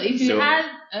 well, so if you So had,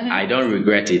 I don't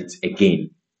regret it again.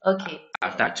 okay,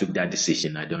 After I took that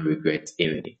decision, I don't regret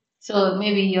anything. so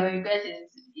maybe your regret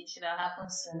is it should have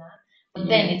happened sooner, but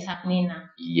then it's happening now.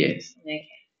 Yes. Okay.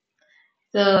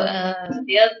 So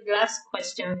the last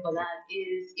question for that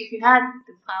is, if you had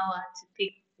the power to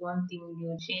pick one thing you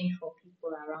would change for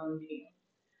people around you,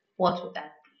 what would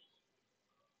that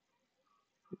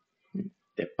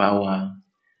The power.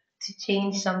 to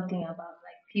change something about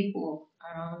like people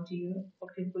around you or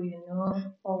people you know,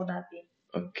 what would that be?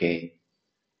 Okay.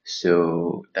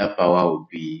 So that power would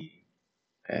be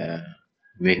uh,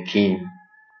 making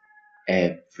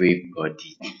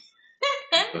everybody,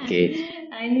 okay,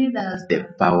 I knew that was the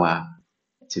power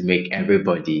to make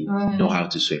everybody know how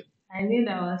to swim. I knew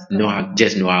that was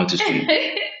Just know how to swim.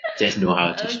 Just know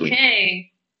how to swim.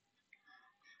 Okay.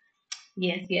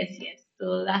 Yes, yes, yes.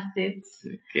 So that's it.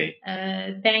 Okay.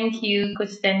 Thank you,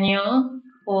 Coach Daniel,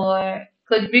 for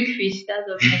Coach Big Fish. That's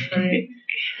what I call it.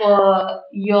 For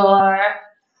your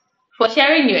for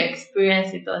sharing your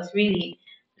experience with us. Really,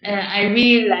 I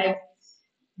really like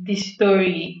this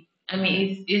story. I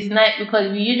mean, it's nice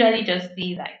because we usually just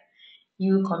see like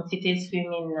you completed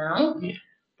swimming now, Yeah.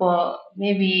 but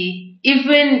maybe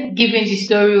even giving the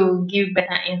story will give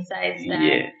better insights that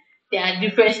Yeah. there are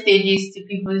different stages to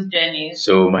people's journeys.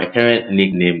 So my current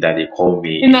nickname that they call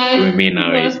me No, swimming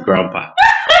now no. is Grandpa.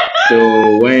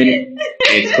 So when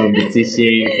it's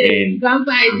competition and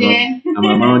Grandpa is there. I'm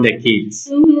among the kids,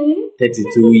 Mm-hmm.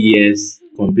 32 years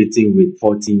competing with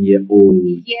 14-year-old.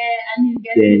 Yeah, and he's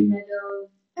getting Then medals.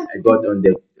 I got on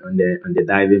the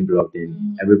diving block,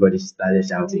 then everybody started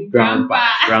shouting, Grandpa,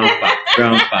 Grandpa,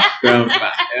 Grandpa,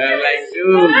 Grandpa. And I'm like,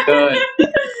 oh God.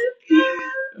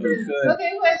 Oh God.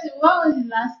 Okay, question. What was the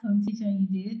last competition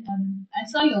you did? I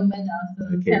saw your medal, so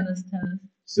Okay. tell us.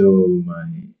 So my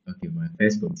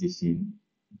first competition,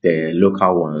 the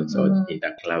local ones or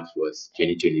interclubs was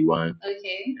 2021,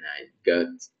 Okay. and I got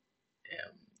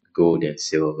gold and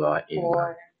silver in my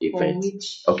For event.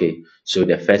 which? Okay, so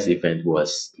the first event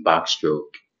was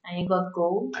backstroke. And you got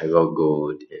gold? I got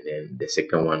gold, and then the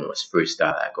second one was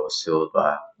freestyle. I got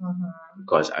silver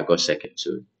because I got second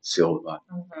to silver.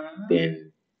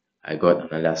 Then I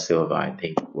got another silver. I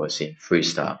think was in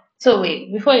freestyle. So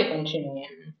wait, before you continue,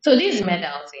 so these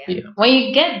medals, Yeah. when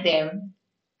you get them,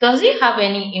 does it have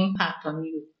any impact on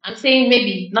you? I'm saying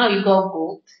maybe now you got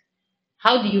gold.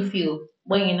 How do you feel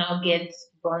when you now get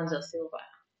bronze or silver?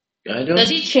 I don't. Does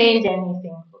it change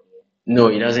anything for you? No,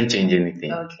 it doesn't change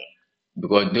anything Okay.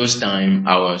 because those time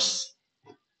I,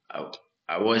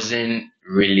 I wasn't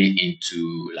really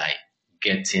into like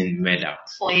getting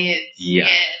medals. For it. Yeah.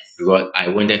 Yes. Because I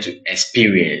wanted to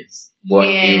experience what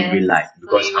it would be Yes. like. So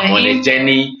Because you I'm were on a into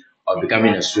journey of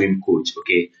becoming a swim coach.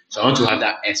 Okay. So I want to have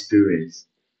that experience.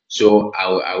 So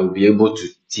I will be able to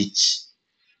teach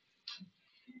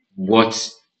what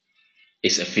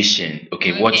is efficient.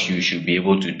 Okay. What you should be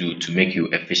able to do to make you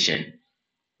efficient.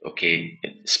 Okay.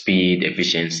 Speed,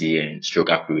 efficiency, and stroke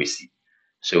accuracy.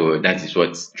 So that is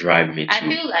what drive me I to.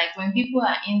 feel like when people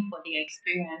are in for the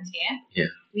experience, Yeah.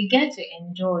 we get to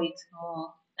enjoy it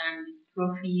more than the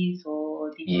trophies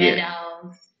or the Yeah.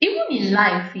 medals. Even in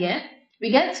life,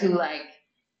 we get to like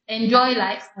enjoy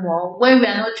life more when we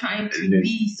are not trying to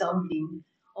be something,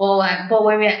 or like, but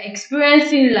when we are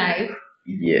experiencing life,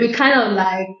 Yeah. we kind of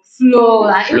like flow.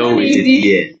 Like Flow even with if it.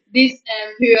 Yeah. this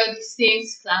period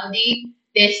seems cloudy,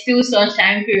 there's still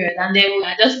sunshine period, and then we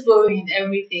are just flowing with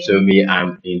everything. So me,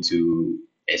 I'm into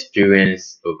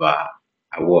experience over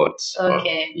awards.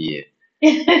 Okay. Yeah.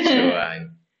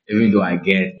 So even though I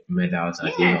get medals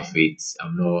at the end of it,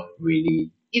 I'm not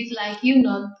really. It's like you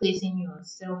not placing your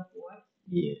self worth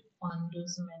Yeah. on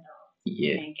those medals.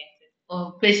 Yeah. I get it.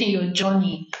 Or placing your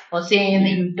journey or saying that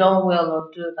you've done well or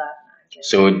do that. I get it.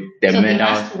 So the So the medals.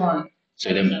 last one. So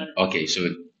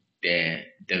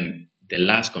the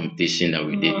last competition that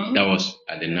we did, that was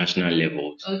at the national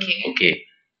levels. Okay. Okay.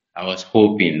 I was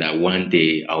hoping that one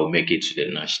day I will make it to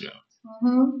the national.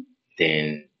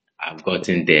 Then I've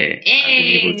gotten there. I've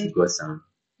been able to get some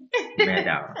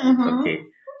medal. Okay.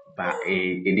 But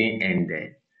it didn't end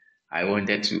there. I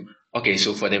wanted to. Okay,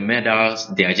 so for the medals,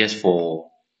 they are just for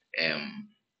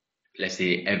let's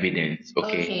say evidence.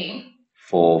 Okay.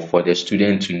 For the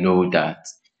student to know that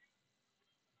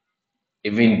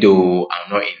even though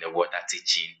I'm not in the water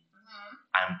teaching,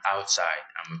 I'm outside,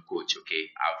 I'm a coach, okay?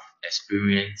 I've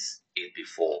experienced it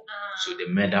before. So the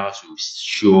medals will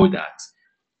show that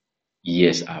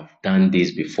yes, I've done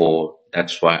this before.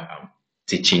 That's why I'm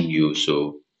teaching you.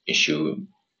 So you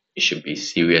should be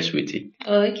serious with it.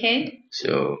 Okay.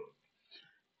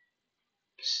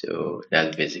 So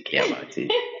that's basically about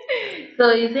it. So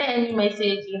is there any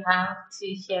message you have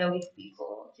to share with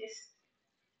people? Just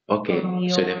Okay, so from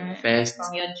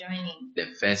your journey. the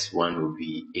first one will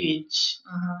be age.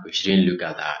 We shouldn't look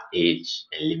at our age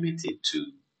and limit it to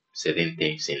certain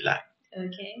things in life.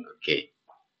 Okay. Okay.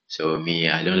 So me,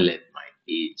 I don't let my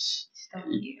age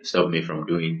stop me from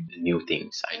doing new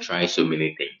things. I try so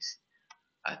many things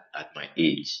at my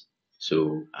age.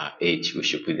 So our age, we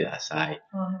should put it aside.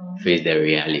 Face the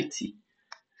reality.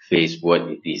 face what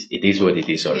it is. It is what it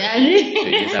is already. Yeah. So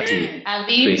you just have to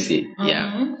face it.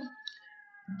 Yeah.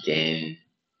 Then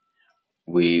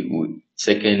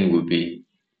second would be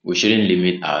we shouldn't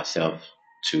limit ourselves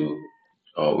to,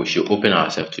 or we should open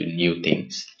ourselves to new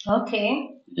things. Okay.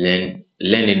 Learn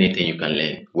anything you can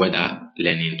learn, whether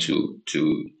learning to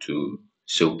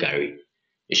sew Gary.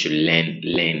 You should learn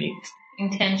it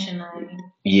intentionally.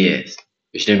 Yes,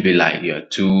 it shouldn't be like you're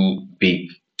too big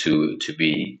to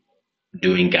be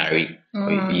doing Gary.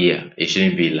 Yeah, it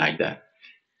shouldn't be like that.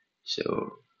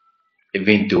 So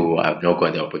even though I've not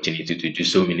got the opportunity to do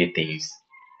so many things,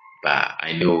 but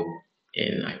I know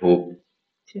and I hope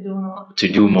to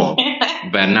do more.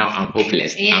 But now I'm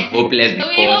hopeless. Yeah. I'm hopeless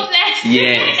because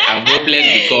yes, I'm hopeless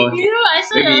because I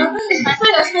saw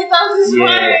your status this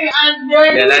morning and they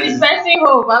were dispensing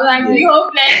hope. I'm like, you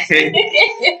hopeless.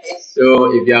 So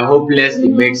if you are hopeless,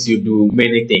 it makes you do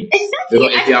many things.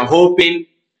 Because if you are hoping,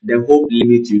 the hope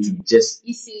limits you to just.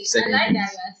 You see, I like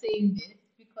that you are saying this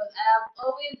because I have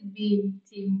always been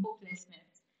team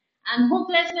hopelessness, and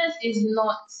hopelessness is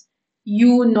not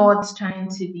you not trying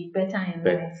to be better in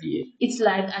life. Yeah. It's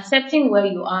like accepting where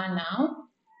you are now,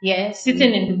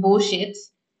 sitting in the bullshit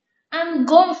and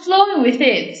flowing with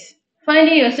it,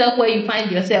 finding yourself where you find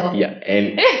yourself. Yeah,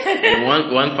 and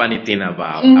one funny thing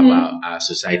about our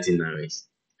society now is,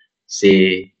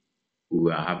 say we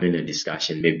were having a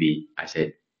discussion, maybe I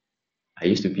said I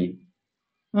used to be,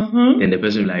 and the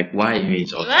person like, why are you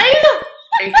insulting?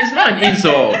 It's not an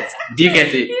insult. Do you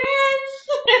get it?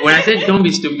 When I said don't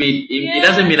be stupid, it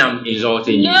doesn't mean I'm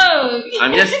insulting you. No.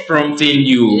 I'm just prompting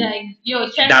you. Like, yo,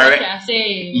 check what you're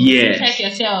saying. Yes. Check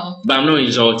yourself. But I'm not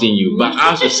insulting you. But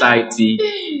our society,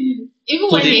 even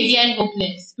when they hear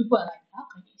hopeless, people are like, how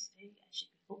can you say I should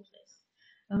be hopeless?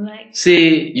 I'm like,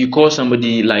 say you call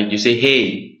somebody, like you say,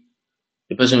 hey.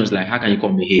 The person was like, how can you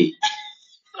call me hey?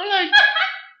 I'm like,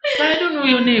 I don't know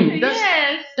your name.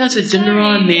 That's a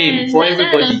general name for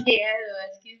everybody.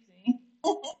 Excuse me.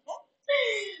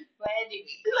 But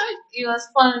anyway, it was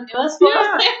fun. It was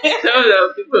fun. Yeah.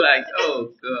 So people like,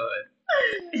 oh god.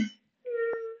 It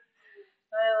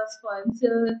was fun. So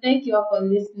thank you all for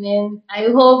listening. I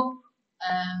hope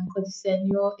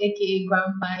Kotisenyo, aka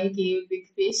Grandpa, aka Big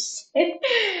Fish,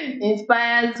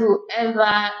 inspires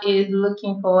whoever is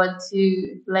looking forward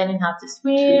to learning how to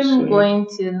swim, going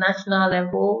to national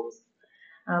levels.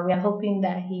 We are hoping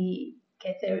that he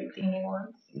gets everything he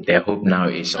wants. The hope now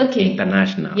is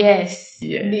international. Yes.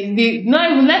 Let's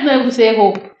not even say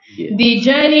hope. Yeah. The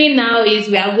journey now is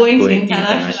we are going to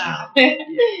international. Okay,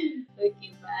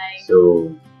 bye.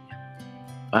 So,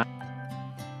 bye.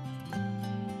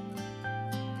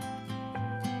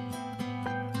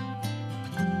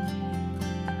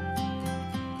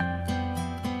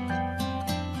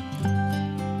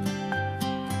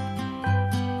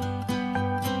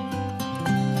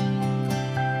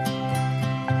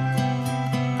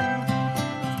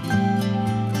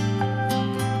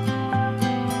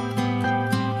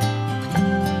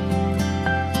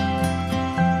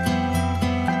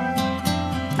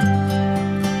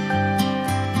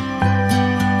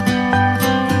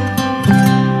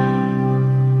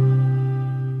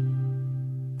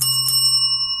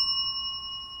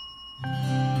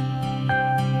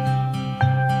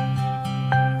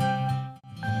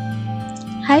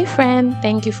 Hi friend,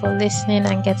 thank you for listening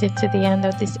and getting to the end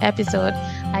of this episode.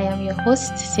 I am your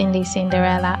host, Cindy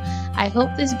Cinderella. I hope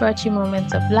this brought you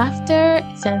moments of laughter,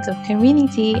 a sense of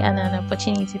community, and an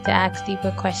opportunity to ask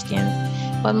deeper questions.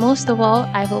 But most of all,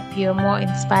 I hope you're more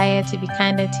inspired to be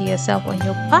kinder to yourself on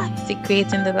your path to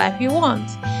creating the life you want.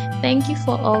 Thank you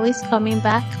for always coming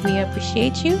back. We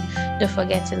appreciate you. Don't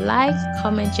forget to like,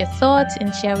 comment your thoughts,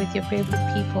 and share with your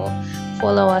favorite people.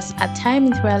 Follow us at Time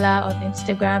with Rella on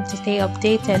Instagram to stay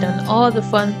updated on all the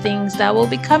fun things that will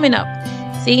be coming up.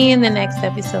 See you in the next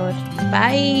episode.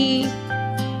 Bye.